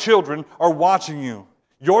 Our children are watching you.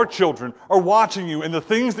 Your children are watching you, and the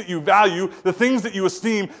things that you value, the things that you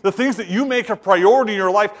esteem, the things that you make a priority in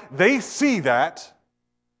your life, they see that,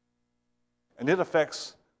 and it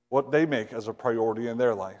affects what they make as a priority in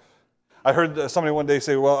their life. I heard somebody one day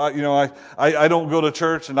say, well, I don't go to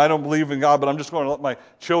church, and I don't believe in God, but I'm just going to let my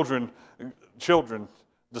children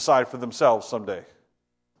decide for themselves someday.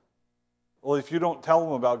 Well, if you don't tell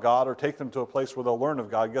them about God or take them to a place where they'll learn of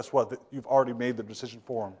God, guess what? You've already made the decision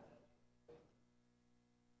for them.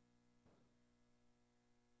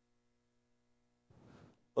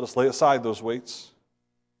 Let us lay aside those weights.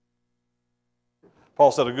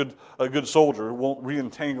 Paul said a good soldier won't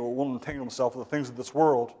entangle himself with the things of this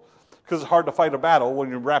world, because it's hard to fight a battle when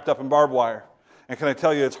you're wrapped up in barbed wire. And can I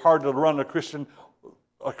tell you, it's hard to run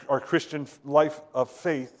our Christian life of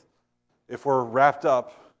faith if we're wrapped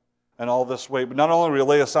up in all this weight. But not only do we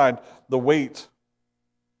lay aside the weight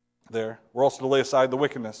there, we're also to lay aside the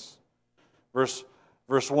wickedness. Verse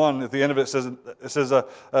Verse 1, at the end of it says, and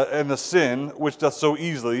the sin which doth so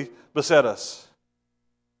easily beset us.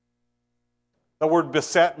 The word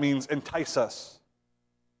beset means entice us.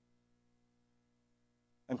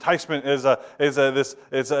 Enticement is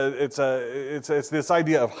this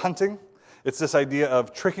idea of hunting. It's this idea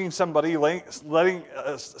of tricking somebody, setting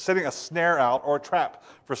a snare out or a trap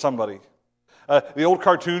for somebody. The old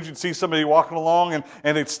cartoons, you'd see somebody walking along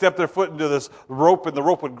and they'd step their foot into this rope, and the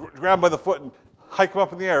rope would grab them by the foot and hike them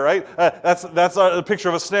up in the air, right? That's a picture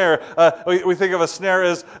of a snare. We think of a snare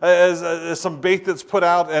as some bait that's put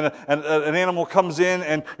out, and an animal comes in,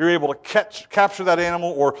 and you're able to capture that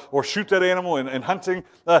animal or shoot that animal in hunting.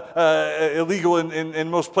 Illegal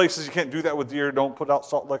in most places. You can't do that with deer. Don't put out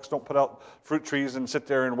salt licks. Don't put out fruit trees and sit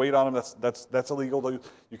there and wait on them. That's illegal.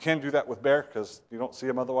 You can do that with bear because you don't see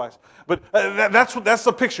them otherwise. But that's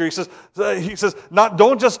the picture. He says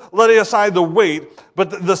don't just lay aside the weight,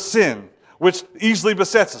 but the sin which easily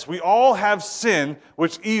besets us. We all have sin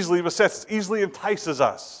which easily besets us, easily entices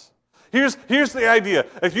us. Here's the idea.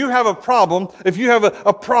 If you have a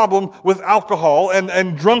problem with alcohol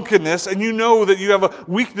and drunkenness, and you know that you have a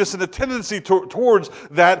weakness and a tendency towards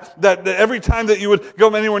that every time that you would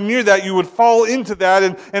go anywhere near that, you would fall into that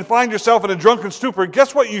and find yourself in a drunken stupor,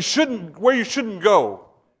 guess where you shouldn't go?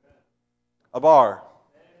 A bar.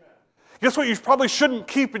 Guess what you probably shouldn't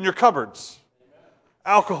keep in your cupboards?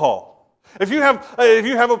 Alcohol. If you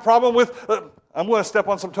have a problem with, I'm going to step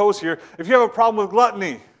on some toes here. If you have a problem with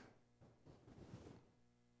gluttony,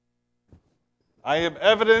 I have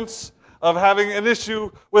evidence of having an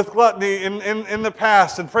issue with gluttony in the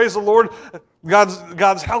past, and praise the Lord,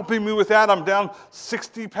 God's helping me with that. I'm down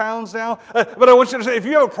 60 pounds now. But I want you to say, if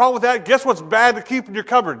you have a problem with that, guess what's bad to keep in your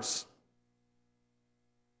cupboards?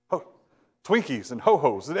 Twinkies and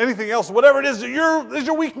Ho-Hos and anything else, whatever it is is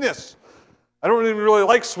your weakness. I don't even really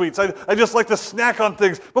like sweets. I just like to snack on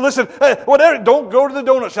things. But listen, whatever. Don't go to the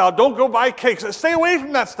donut shop. Don't go buy cakes. Stay away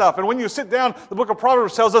from that stuff. And when you sit down, the book of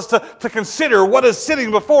Proverbs tells us to consider what is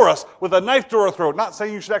sitting before us with a knife to our throat. Not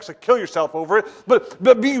saying you should actually kill yourself over it,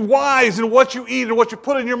 but be wise in what you eat and what you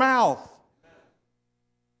put in your mouth.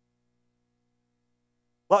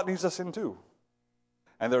 Gluttony's a sin too.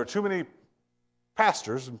 And there are too many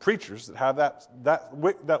pastors and preachers that have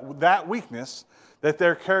that weakness that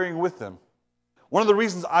they're carrying with them. One of the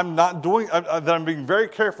reasons that I'm being very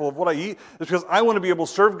careful of what I eat is because I want to be able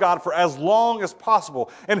to serve God for as long as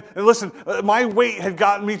possible. And listen, my weight had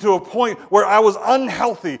gotten me to a point where I was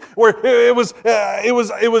unhealthy, where it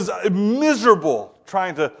was miserable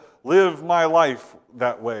trying to live my life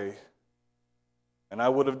that way. And I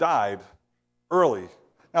would have died early.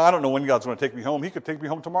 Now, I don't know when God's going to take me home. He could take me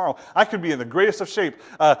home tomorrow. I could be in the greatest of shape,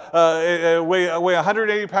 weigh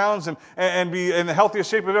 180 pounds and be in the healthiest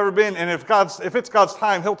shape I've ever been. And if it's God's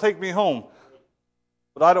time, He'll take me home.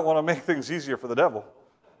 But I don't want to make things easier for the devil.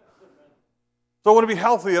 So I want to be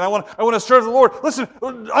healthy, and I want to serve the Lord. Listen,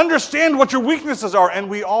 understand what your weaknesses are, and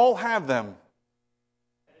we all have them.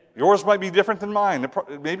 Yours might be different than mine.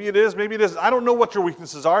 Maybe it is, maybe it isn't. I don't know what your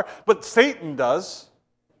weaknesses are, but Satan does.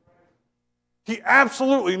 He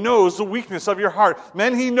absolutely knows the weakness of your heart.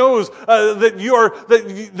 Man, he knows that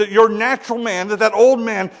your natural man, that old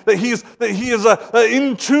man, that he is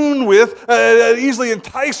in tune with, easily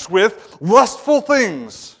enticed with lustful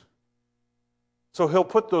things. So he'll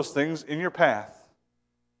put those things in your path.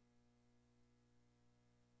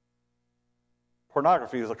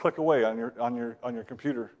 Pornography is a click away on your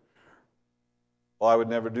computer. Well, I would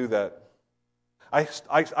never do that. I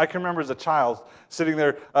can remember as a child sitting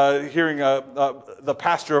there hearing the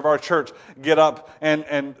pastor of our church get up,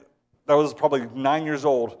 and I was probably 9 years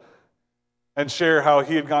old, and share how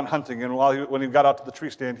he had gone hunting. And when he got out to the tree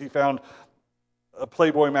stand, he found a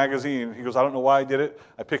Playboy magazine. He goes, I don't know why I did it.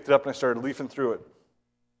 I picked it up and I started leafing through it.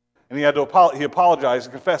 And he apologized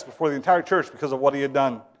and confessed before the entire church because of what he had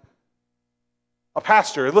done. A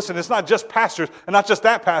pastor, listen, it's not just pastors, and not just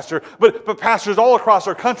that pastor, but pastors all across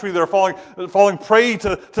our country that are falling prey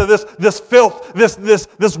to this filth,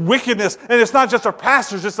 this wickedness. And it's not just our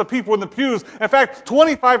pastors, it's the people in the pews. In fact,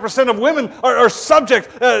 25% of women are subject,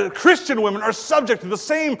 Christian women are subject to the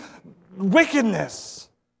same wickedness.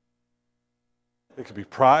 It could be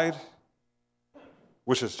pride,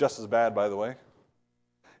 which is just as bad, by the way.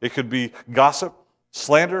 It could be gossip,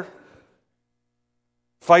 slander,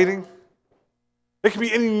 fighting. It could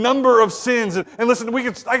be any number of sins. And listen,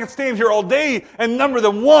 I could stand here all day and number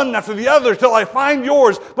them one after the other till I find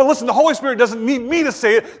yours. But listen, the Holy Spirit doesn't need me to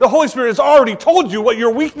say it. The Holy Spirit has already told you what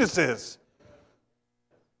your weakness is.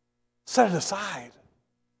 Set it aside.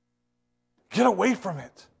 Get away from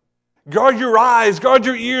it. Guard your eyes, guard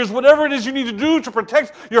your ears, whatever it is you need to do to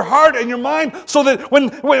protect your heart and your mind so that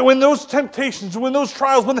when those temptations, when those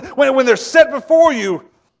trials, when they're set before you,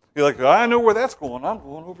 you're like, I know where that's going. I'm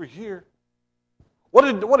going over here. What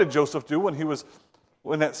did Joseph do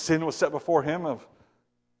when that sin was set before him of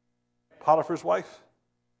Potiphar's wife?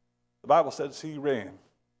 The Bible says he ran.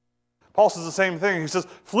 Paul says the same thing. He says,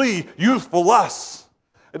 flee youthful lusts.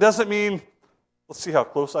 It doesn't mean, let's see how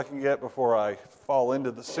close I can get before I fall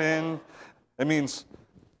into the sin. It means,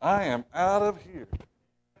 I am out of here.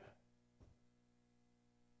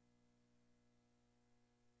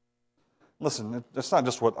 Listen, it's not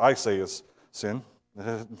just what I say is sin.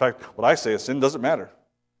 In fact, what I say is sin doesn't matter.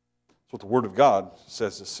 It's what the Word of God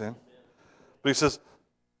says is sin. But he says,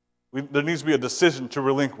 there needs to be a decision to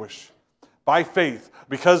relinquish by faith,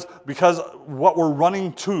 because what we're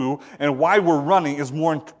running to and why we're running is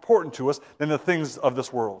more important to us than the things of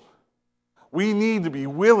this world. We need to be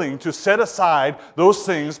willing to set aside those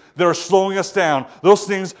things that are slowing us down, those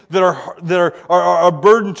things that are a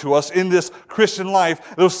burden to us in this Christian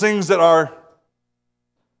life, those things that are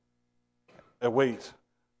a weight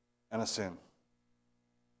and a sin.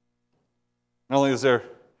 Not only is there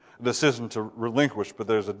a decision to relinquish, but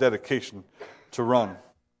there's a dedication to run.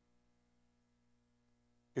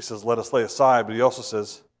 He says, let us lay aside, but he also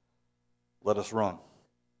says, let us run.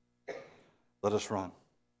 Let us run.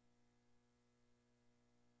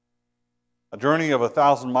 A journey of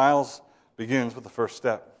 1,000 miles begins with the first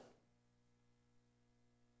step.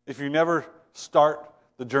 If you never start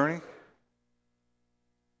the journey,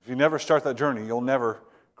 if you never start that journey, you'll never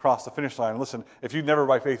cross the finish line. Listen, if you've never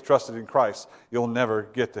by faith trusted in Christ, you'll never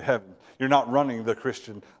get to heaven. You're not running the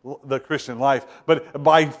Christian life. But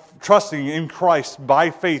by trusting in Christ,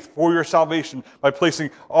 by faith for your salvation, by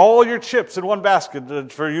placing all your chips in one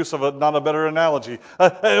basket, for use of not a better analogy,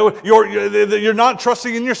 you're not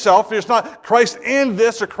trusting in yourself. It's not Christ and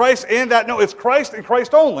this or Christ and that. No, it's Christ and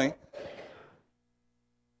Christ only.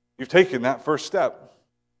 You've taken that first step.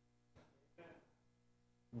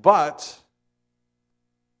 But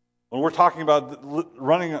when we're talking about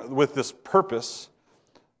running with this purpose,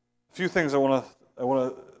 a few things I want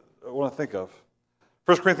to think of.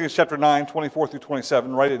 1 Corinthians chapter 9, 24 through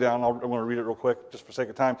 27. Write it down. I want to read it real quick, just for sake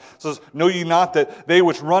of time. It says, know ye not that they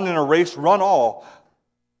which run in a race run all,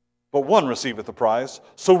 but one receiveth the prize?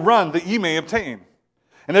 So run that ye may obtain.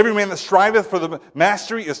 And every man that striveth for the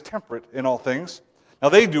mastery is temperate in all things. Now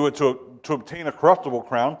they do it to obtain a corruptible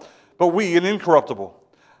crown, but we an incorruptible.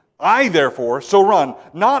 I, therefore, so run,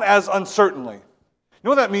 not as uncertainly. You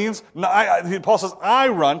know what that means? Paul says, I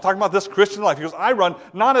run, talking about this Christian life. He goes, I run,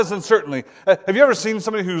 not as uncertainly. Have you ever seen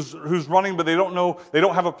somebody who's running, but they don't know, they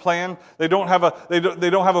don't have a plan, they don't have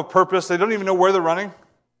a purpose, they don't even know where they're running?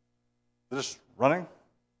 They're just running.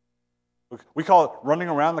 We call it running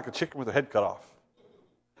around like a chicken with their head cut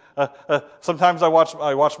off. Sometimes I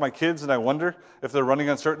watch my kids and I wonder if they're running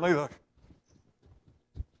uncertainly. Look.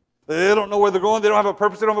 They don't know where they're going. They don't have a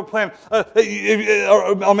purpose. They don't have a plan.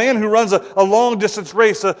 A man who runs a long-distance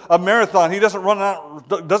race, a marathon, he doesn't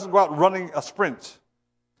go out running a sprint.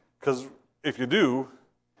 Because if you do,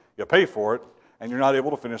 you pay for it, and you're not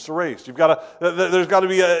able to finish the race. There's got to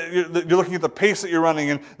be you're looking at the pace that you're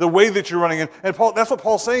running and the way that you're running. And Paul, that's what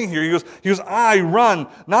Paul's saying here. He goes, I run,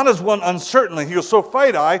 not as one uncertainly. He goes, so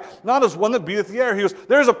fight I, not as one that beateth the air. He goes,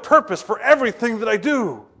 there's a purpose for everything that I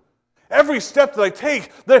do. Every step that I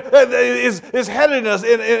take is headed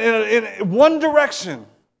in one direction.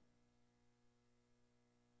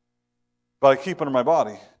 But I keep under my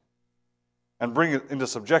body and bring it into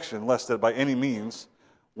subjection, lest that by any means,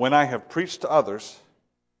 when I have preached to others,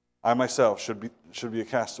 I myself should be a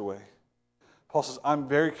castaway. Paul says, I'm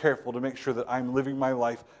very careful to make sure that I'm living my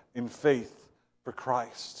life in faith for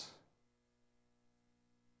Christ.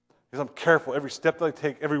 Because I'm careful every step that I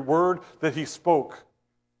take, every word that he spoke.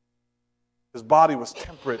 His body was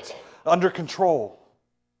temperate, under control.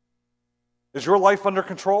 Is your life under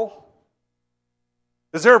control?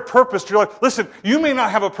 Is there a purpose to your life? Listen, you may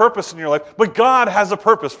not have a purpose in your life, but God has a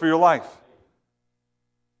purpose for your life.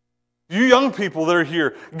 You young people that are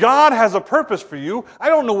here, God has a purpose for you. I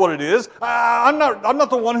don't know what it is. I'm not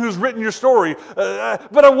the one who's written your story.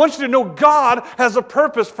 But I want you to know God has a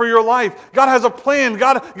purpose for your life. God has a plan.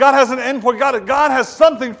 God has an endpoint. God has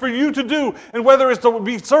something for you to do. And whether it's to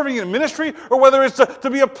be serving in ministry or whether it's to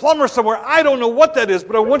be a plumber somewhere, I don't know what that is.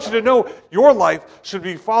 But I want you to know your life should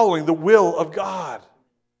be following the will of God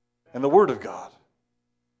and the Word of God.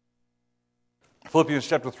 Philippians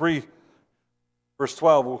chapter 3. Verse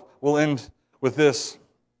 12, we'll end with this,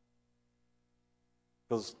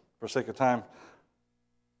 because for sake of time.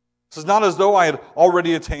 This is not as though I had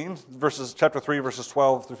already attained, chapter 3, verses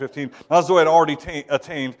 12 through 15, not as though I had already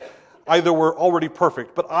attained, either were already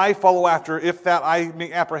perfect, but I follow after, if that I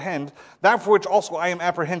may apprehend, that for which also I am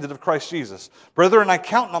apprehended of Christ Jesus. Brethren, I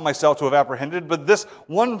count not myself to have apprehended, but this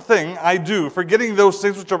one thing I do, forgetting those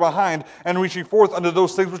things which are behind, and reaching forth unto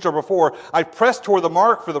those things which are before, I press toward the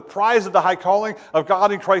mark for the prize of the high calling of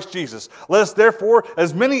God in Christ Jesus. Let us therefore,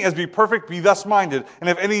 as many as be perfect, be thus minded, and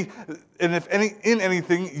if in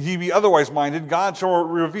anything ye be otherwise minded, God shall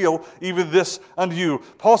reveal even this unto you.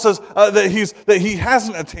 Paul says that he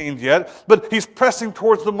hasn't attained yet, but he's pressing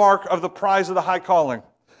towards the mark of the prize of the high calling.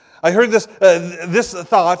 I heard this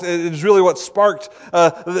thought is really what sparked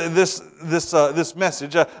this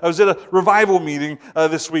message. I was at a revival meeting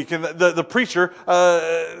this week, and the preacher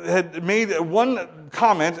had made one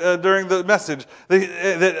comment during the message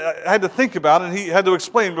that I had to think about, and he had to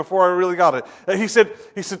explain before I really got it. He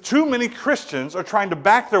said, too many Christians are trying to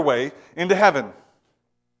back their way into heaven.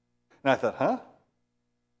 And I thought, huh?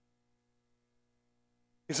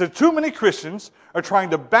 He said, too many Christians are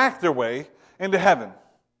trying to back their way into heaven.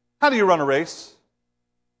 How do you run a race?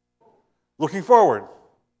 Looking forward.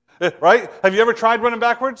 Right? Have you ever tried running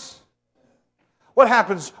backwards? What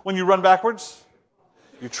happens when you run backwards?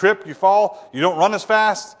 You trip, you fall, you don't run as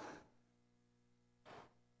fast.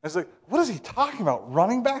 It's like, what is he talking about,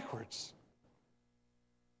 running backwards?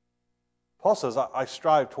 Paul says, I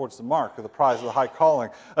strive towards the mark of the prize of the high calling.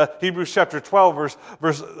 Hebrews chapter 12,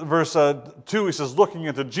 verse 2, he says, looking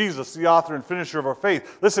into Jesus, the author and finisher of our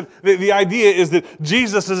faith. Listen, the idea is that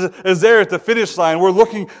Jesus is there at the finish line. We're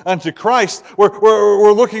looking unto Christ.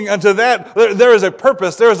 We're looking unto that. There is a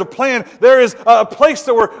purpose. There is a plan. There is a place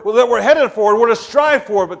that we're headed for, we're to strive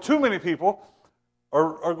for. But too many people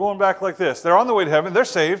are going back like this. They're on the way to heaven. They're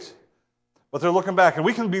saved, but they're looking back. And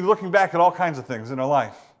we can be looking back at all kinds of things in our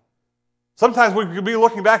life. Sometimes we could be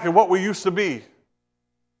looking back at what we used to be.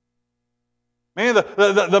 Man,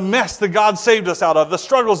 the mess that God saved us out of, the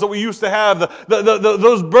struggles that we used to have,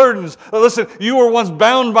 those burdens. Listen, you were once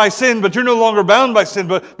bound by sin, but you're no longer bound by sin.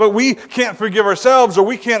 But we can't forgive ourselves, or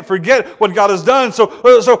we can't forget what God has done. So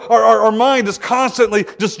our mind is constantly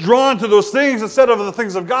just drawn to those things instead of the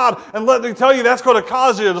things of God. And let me tell you, that's going to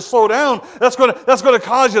cause you to slow down. That's going to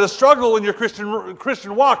cause you to struggle in your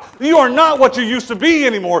Christian walk. You are not what you used to be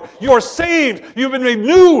anymore. You are saved. You've been made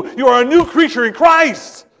new. You are a new creature in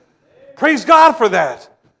Christ. Praise God for that.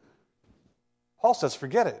 Paul says,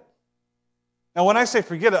 forget it. Now, when I say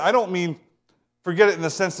forget it, I don't mean forget it in the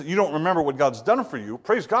sense that you don't remember what God's done for you.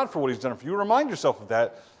 Praise God for what He's done for you. Remind yourself of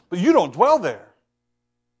that. But you don't dwell there.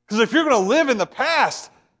 Because if you're going to live in the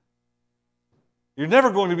past, you're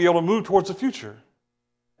never going to be able to move towards the future.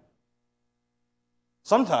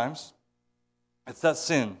 Sometimes it's that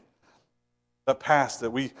sin, that past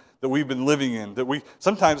that we've been living in,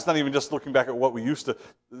 sometimes it's not even just looking back at what we used to,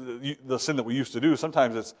 the sin that we used to do.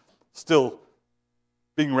 Sometimes it's still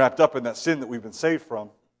being wrapped up in that sin that we've been saved from.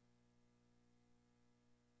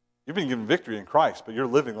 You've been given victory in Christ, but you're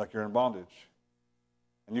living like you're in bondage.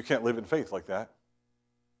 And you can't live in faith like that.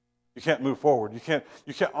 You can't move forward. You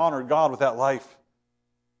can't honor God with that life.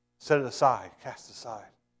 Set it aside, cast it aside.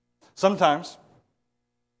 Sometimes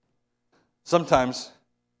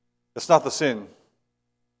it's not the sin.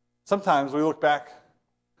 Sometimes we look back.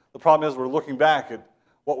 The problem is we're looking back at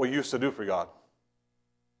what we used to do for God.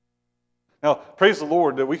 Now, praise the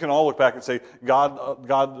Lord that we can all look back and say,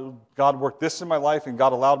 God worked this in my life, and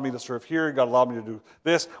God allowed me to serve here, and God allowed me to do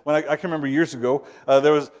this. When I can remember years ago,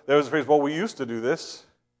 there was a phrase, well, we used to do this.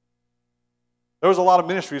 There was a lot of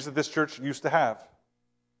ministries that this church used to have.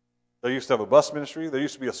 They used to have a bus ministry. There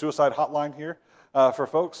used to be a suicide hotline here for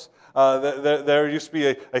folks. There used to be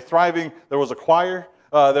there was a choir.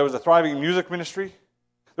 There was a thriving music ministry.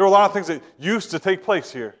 There were a lot of things that used to take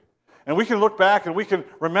place here. And we can look back and we can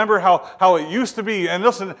remember how it used to be. And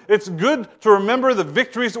listen, it's good to remember the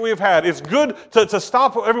victories that we have had. It's good to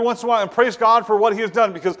stop every once in a while and praise God for what He has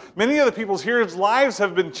done, because many of the people's here's lives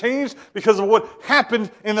have been changed because of what happened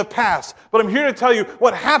in the past. But I'm here to tell you,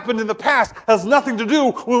 what happened in the past has nothing to do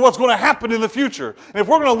with what's going to happen in the future. And if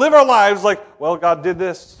we're going to live our lives like, well, God did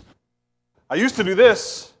this. I used to do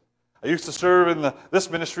this. I used to serve in this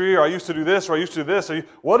ministry, or I used to do this, or I used to do this.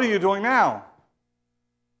 What are you doing now?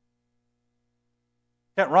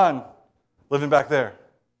 You can't run living back there.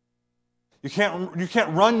 You can't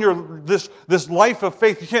run this life of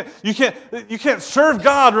faith. You can't serve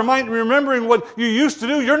God remembering what you used to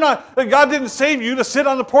do. God didn't save you to sit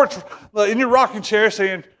on the porch in your rocking chair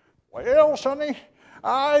saying, well, Sonny,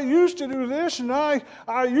 I used to do this and I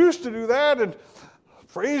used to do that, and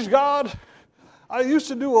praise God, I used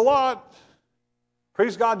to do a lot.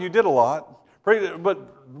 Praise God, you did a lot.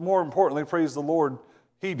 But more importantly, praise the Lord,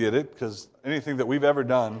 He did it, because anything that we've ever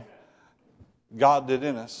done, God did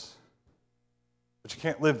in us. But you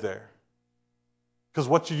can't live there. Because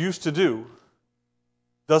what you used to do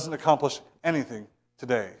doesn't accomplish anything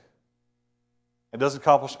today. It doesn't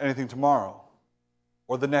accomplish anything tomorrow,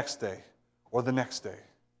 or the next day, or the next day.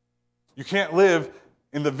 You can't live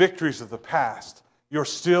in the victories of the past. You're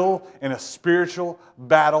still in a spiritual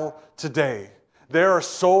battle today. There are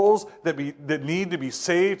souls that need to be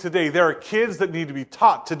saved today. There are kids that need to be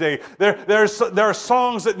taught today. There are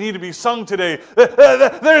songs that need to be sung today.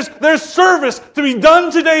 There's service to be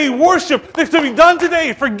done today. Worship to be done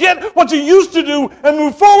today. Forget what you used to do and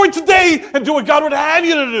move forward today and do what God would have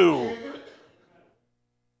you to do.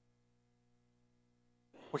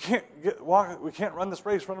 We can't run this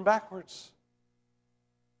race running backwards.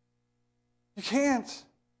 You can't.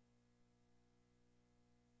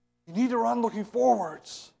 You need to run looking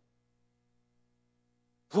forwards.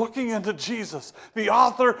 Looking into Jesus, the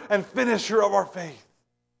author and finisher of our faith.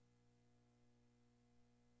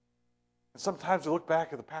 And sometimes we look back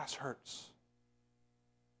at the past hurts.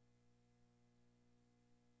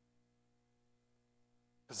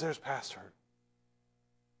 Because there's past hurt.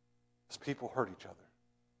 Because people hurt each other.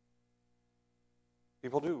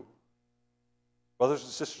 People do. Brothers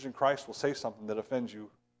and sisters in Christ will say something that offends you.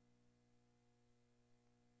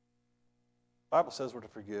 The Bible says we're to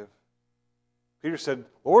forgive. Peter said,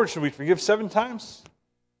 Lord, should we forgive 7 times?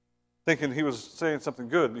 Thinking he was saying something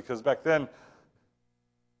good, because back then,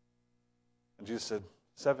 and Jesus said,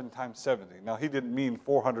 7 times 70. Now, he didn't mean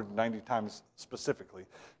 490 times specifically.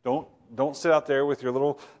 Don't sit out there with your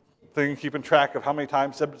little thing keeping track of how many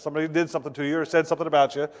times somebody did something to you or said something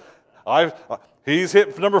about you. He's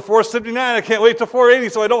hit number 479. I can't wait till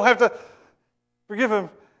 480 so I don't have to forgive him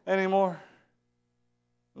anymore.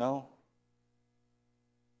 No.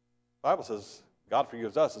 The Bible says God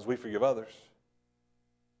forgives us as we forgive others.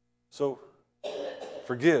 So,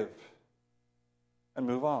 forgive and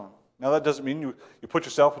move on. Now, that doesn't mean you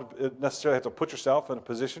necessarily have to put yourself in a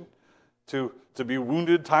position to be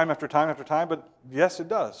wounded time after time after time, but yes, it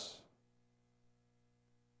does.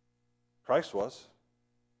 Christ was.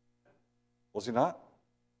 Was he not?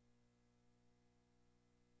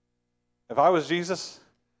 If I was Jesus,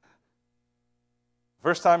 the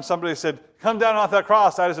first time somebody said, come down off that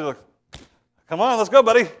cross, I'd say, come on, let's go,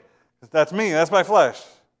 buddy. That's me, that's my flesh.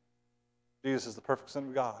 Jesus is the perfect Son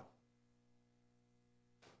of God.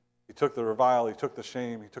 He took the revile, he took the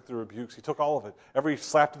shame, he took the rebukes, he took all of it. Every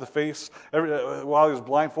slap to the face, while he was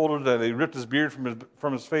blindfolded, they ripped his beard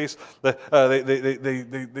from his face. They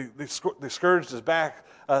scourged his back,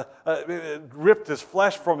 ripped his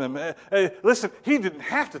flesh from him. Listen, he didn't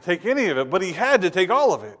have to take any of it, but he had to take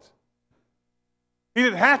all of it. He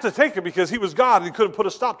didn't have to take it because he was God and he could have put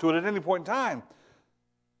a stop to it at any point in time.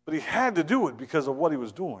 But he had to do it because of what he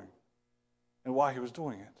was doing and why he was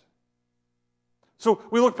doing it. So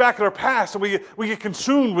we look back at our past and we get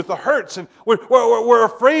consumed with the hurts, and we're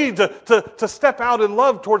afraid to step out in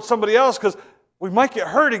love towards somebody else because we might get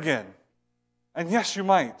hurt again. And yes, you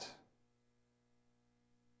might.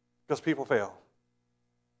 Because people fail.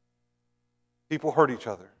 People hurt each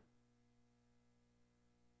other.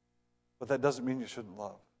 But that doesn't mean you shouldn't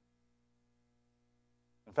love.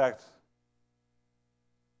 In fact,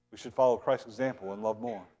 we should follow Christ's example and love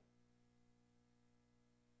more.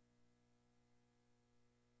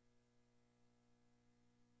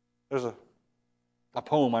 There's a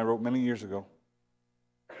poem I wrote many years ago.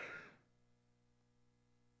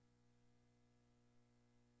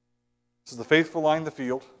 This is the faithful line the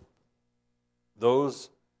field, those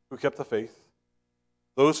who kept the faith,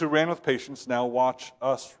 those who ran with patience now watch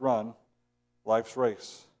us run life's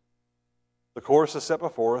race. The course is set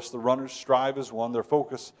before us, the runners strive as one, their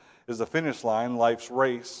focus is the finish line, life's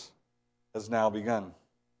race has now begun.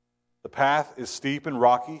 The path is steep and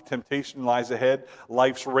rocky, temptation lies ahead,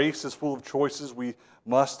 life's race is full of choices, we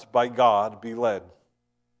must by God be led.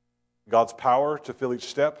 God's power to fill each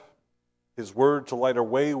step, His word to light our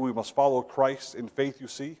way, we must follow Christ in faith, you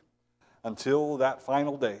see, until that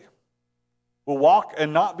final day. We'll walk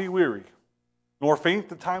and not be weary, nor faint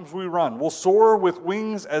the times we run. We'll soar with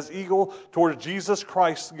wings as eagle towards Jesus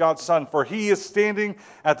Christ, God's Son, for He is standing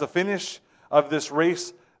at the finish of this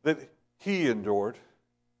race that He endured.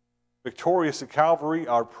 Victorious at Calvary,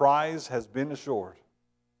 our prize has been assured.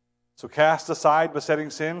 So cast aside besetting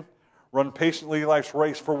sin, run patiently life's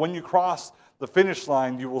race, for when you cross the finish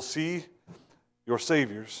line, you will see your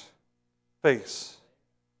Savior's face.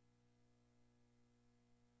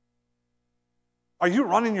 Are you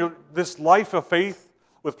running this life of faith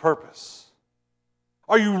with purpose?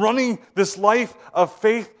 Are you running this life of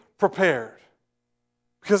faith prepared?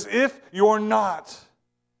 Because if you're not,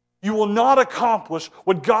 you will not accomplish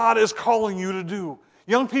what God is calling you to do.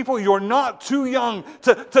 Young people, you're not too young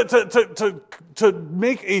to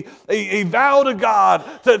make a vow to God,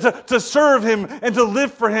 to serve Him and to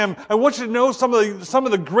live for Him. I want you to know some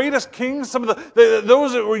of the greatest kings, some of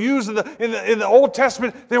those that were used in the Old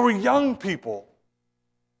Testament, they were young people.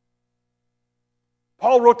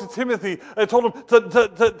 Paul wrote to Timothy and told him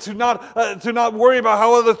to not worry about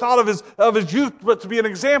how others thought of his youth, but to be an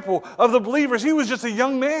example of the believers. He was just a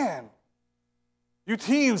young man. You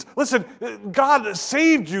teens, listen, God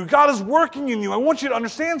saved you. God is working in you. I want you to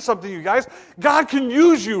understand something, you guys. God can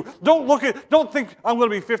use you. Don't think I'm going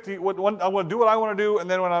to be 50, I'm going to do what I want to do, and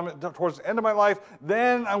then when I'm towards the end of my life,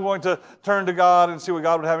 then I'm going to turn to God and see what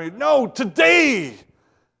God would have me do. No, today,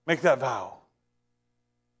 make that vow.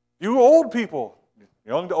 You old people,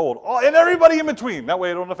 young to old, and everybody in between. That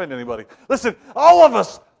way I don't offend anybody. Listen, all of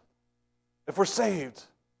us, if we're saved,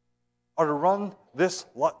 are to run this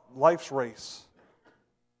life's race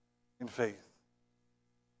in faith.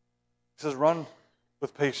 He says, run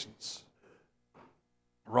with patience.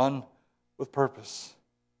 Run with purpose.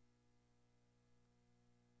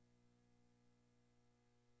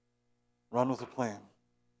 Run with a plan.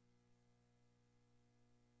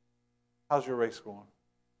 How's your race going?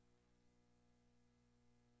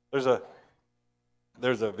 There's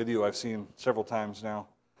a video I've seen several times now.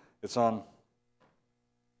 It's on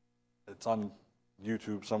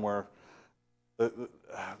YouTube somewhere.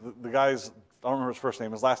 The guy's, I don't remember his first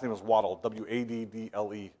name. His last name is Waddle,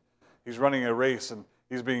 Waddle. He's running a race, and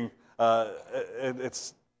he's being,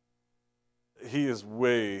 he is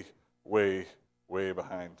way, way, way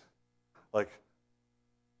behind, like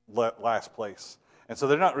last place. And so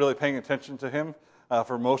they're not really paying attention to him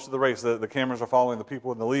for most of the race. The cameras are following the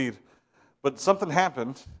people in the lead. But something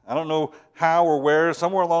happened. I don't know how or where,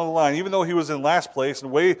 somewhere along the line, even though he was in last place,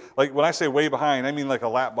 and way, like when I say way behind, I mean like a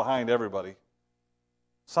lap behind everybody.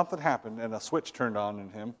 Something happened, and a switch turned on in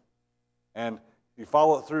him, and he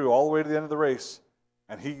followed through all the way to the end of the race,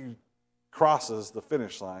 and he crosses the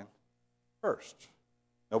finish line first.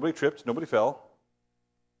 Nobody tripped, nobody fell.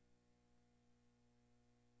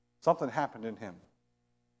 Something happened in him.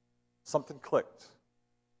 Something clicked,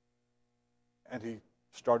 and he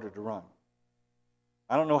started to run.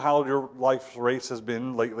 I don't know how your life's race has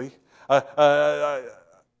been lately, but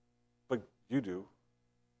you do.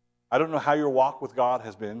 I don't know how your walk with God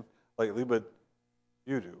has been lately, but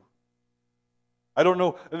you do. I don't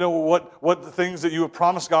know what the things that you have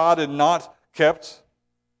promised God and not kept,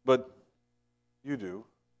 but you do.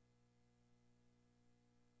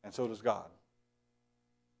 And so does God.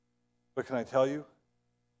 But can I tell you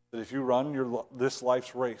that if you run this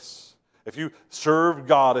life's race, if you serve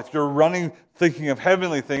God, if you're running thinking of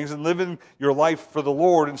heavenly things and living your life for the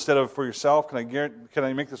Lord instead of for yourself, can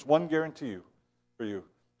I make this one guarantee for you?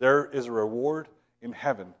 There is a reward in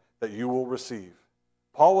heaven that you will receive.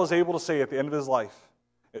 Paul was able to say at the end of his life,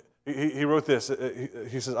 he wrote this,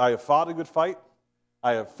 he says, I have fought a good fight,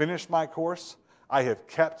 I have finished my course, I have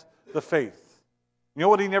kept the faith. You know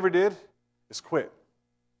what he never did? Is quit.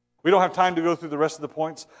 We don't have time to go through the rest of the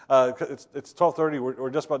points. It's 12:30, we're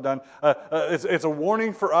just about done. It's a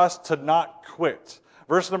warning for us to not quit.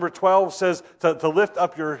 Verse number 12 says to lift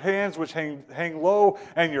up your hands which hang low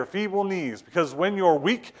and your feeble knees. Because when you're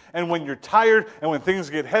weak and when you're tired and when things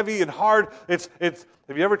get heavy and hard, have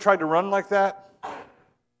you ever tried to run like that?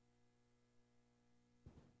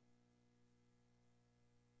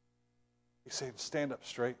 He's saying stand up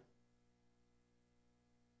straight.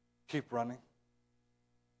 Keep running.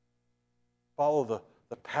 Follow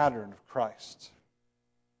the pattern of Christ.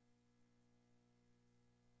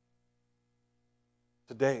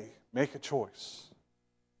 Today, make a choice.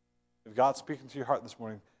 If God's speaking to your heart this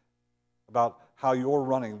morning about how you're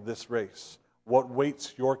running this race, what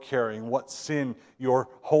weights you're carrying, what sin you're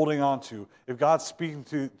holding on to, if God's speaking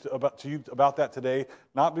to you about that today,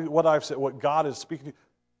 not what I've said, what God is speaking to you,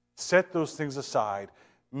 set those things aside.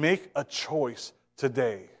 Make a choice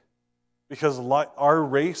today. Because our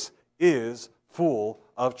race is full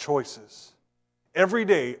of choices. Every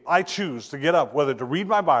day I choose to get up, whether to read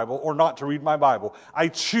my Bible or not to read my Bible. I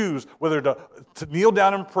choose whether to kneel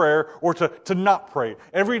down in prayer or to not pray.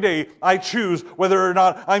 Every day I choose whether or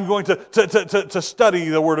not I'm going to study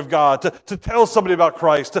the Word of God, to tell somebody about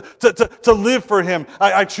Christ, to live for Him.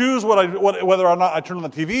 I choose whether or not I turn on the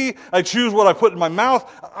TV. I choose what I put in my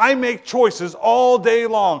mouth. I make choices all day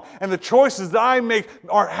long. And the choices that I make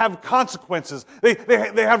have consequences. They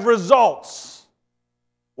have results.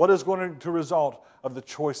 What is going to result of the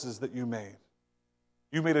choices that you made?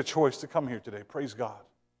 You made a choice to come here today. Praise God.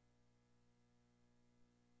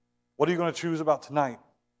 What are you going to choose about tonight?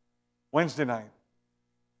 Wednesday night?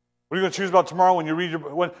 What are you going to choose about tomorrow when you read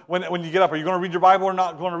when you get up? Are you going to read your Bible or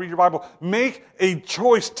not going to read your Bible? Make a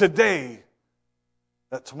choice today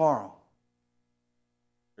that tomorrow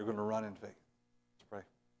you're going to run in faith. Let's pray.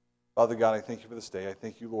 Father God, I thank you for this day. I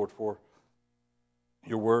thank you, Lord, for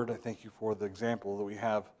your word. I thank you for the example that we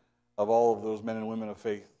have of all of those men and women of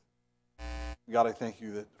faith. God, I thank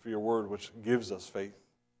you for your word, which gives us faith.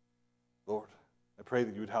 Lord, I pray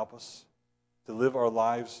that you would help us to live our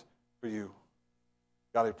lives for you.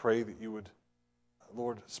 God, I pray that you would,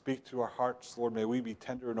 Lord, speak to our hearts. Lord, may we be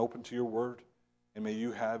tender and open to your word, and may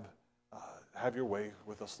you have your way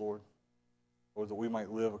with us, Lord. Lord, that we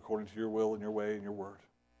might live according to your will and your way and your word.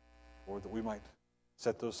 Lord, that we might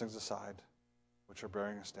set those things aside which are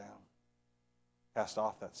bearing us down. Cast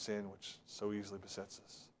off that sin which so easily besets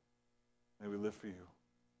us. May we live for you,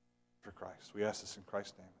 for Christ. We ask this in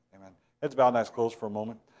Christ's name. Amen. Heads bowed and eyes closed for a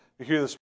moment. You hear this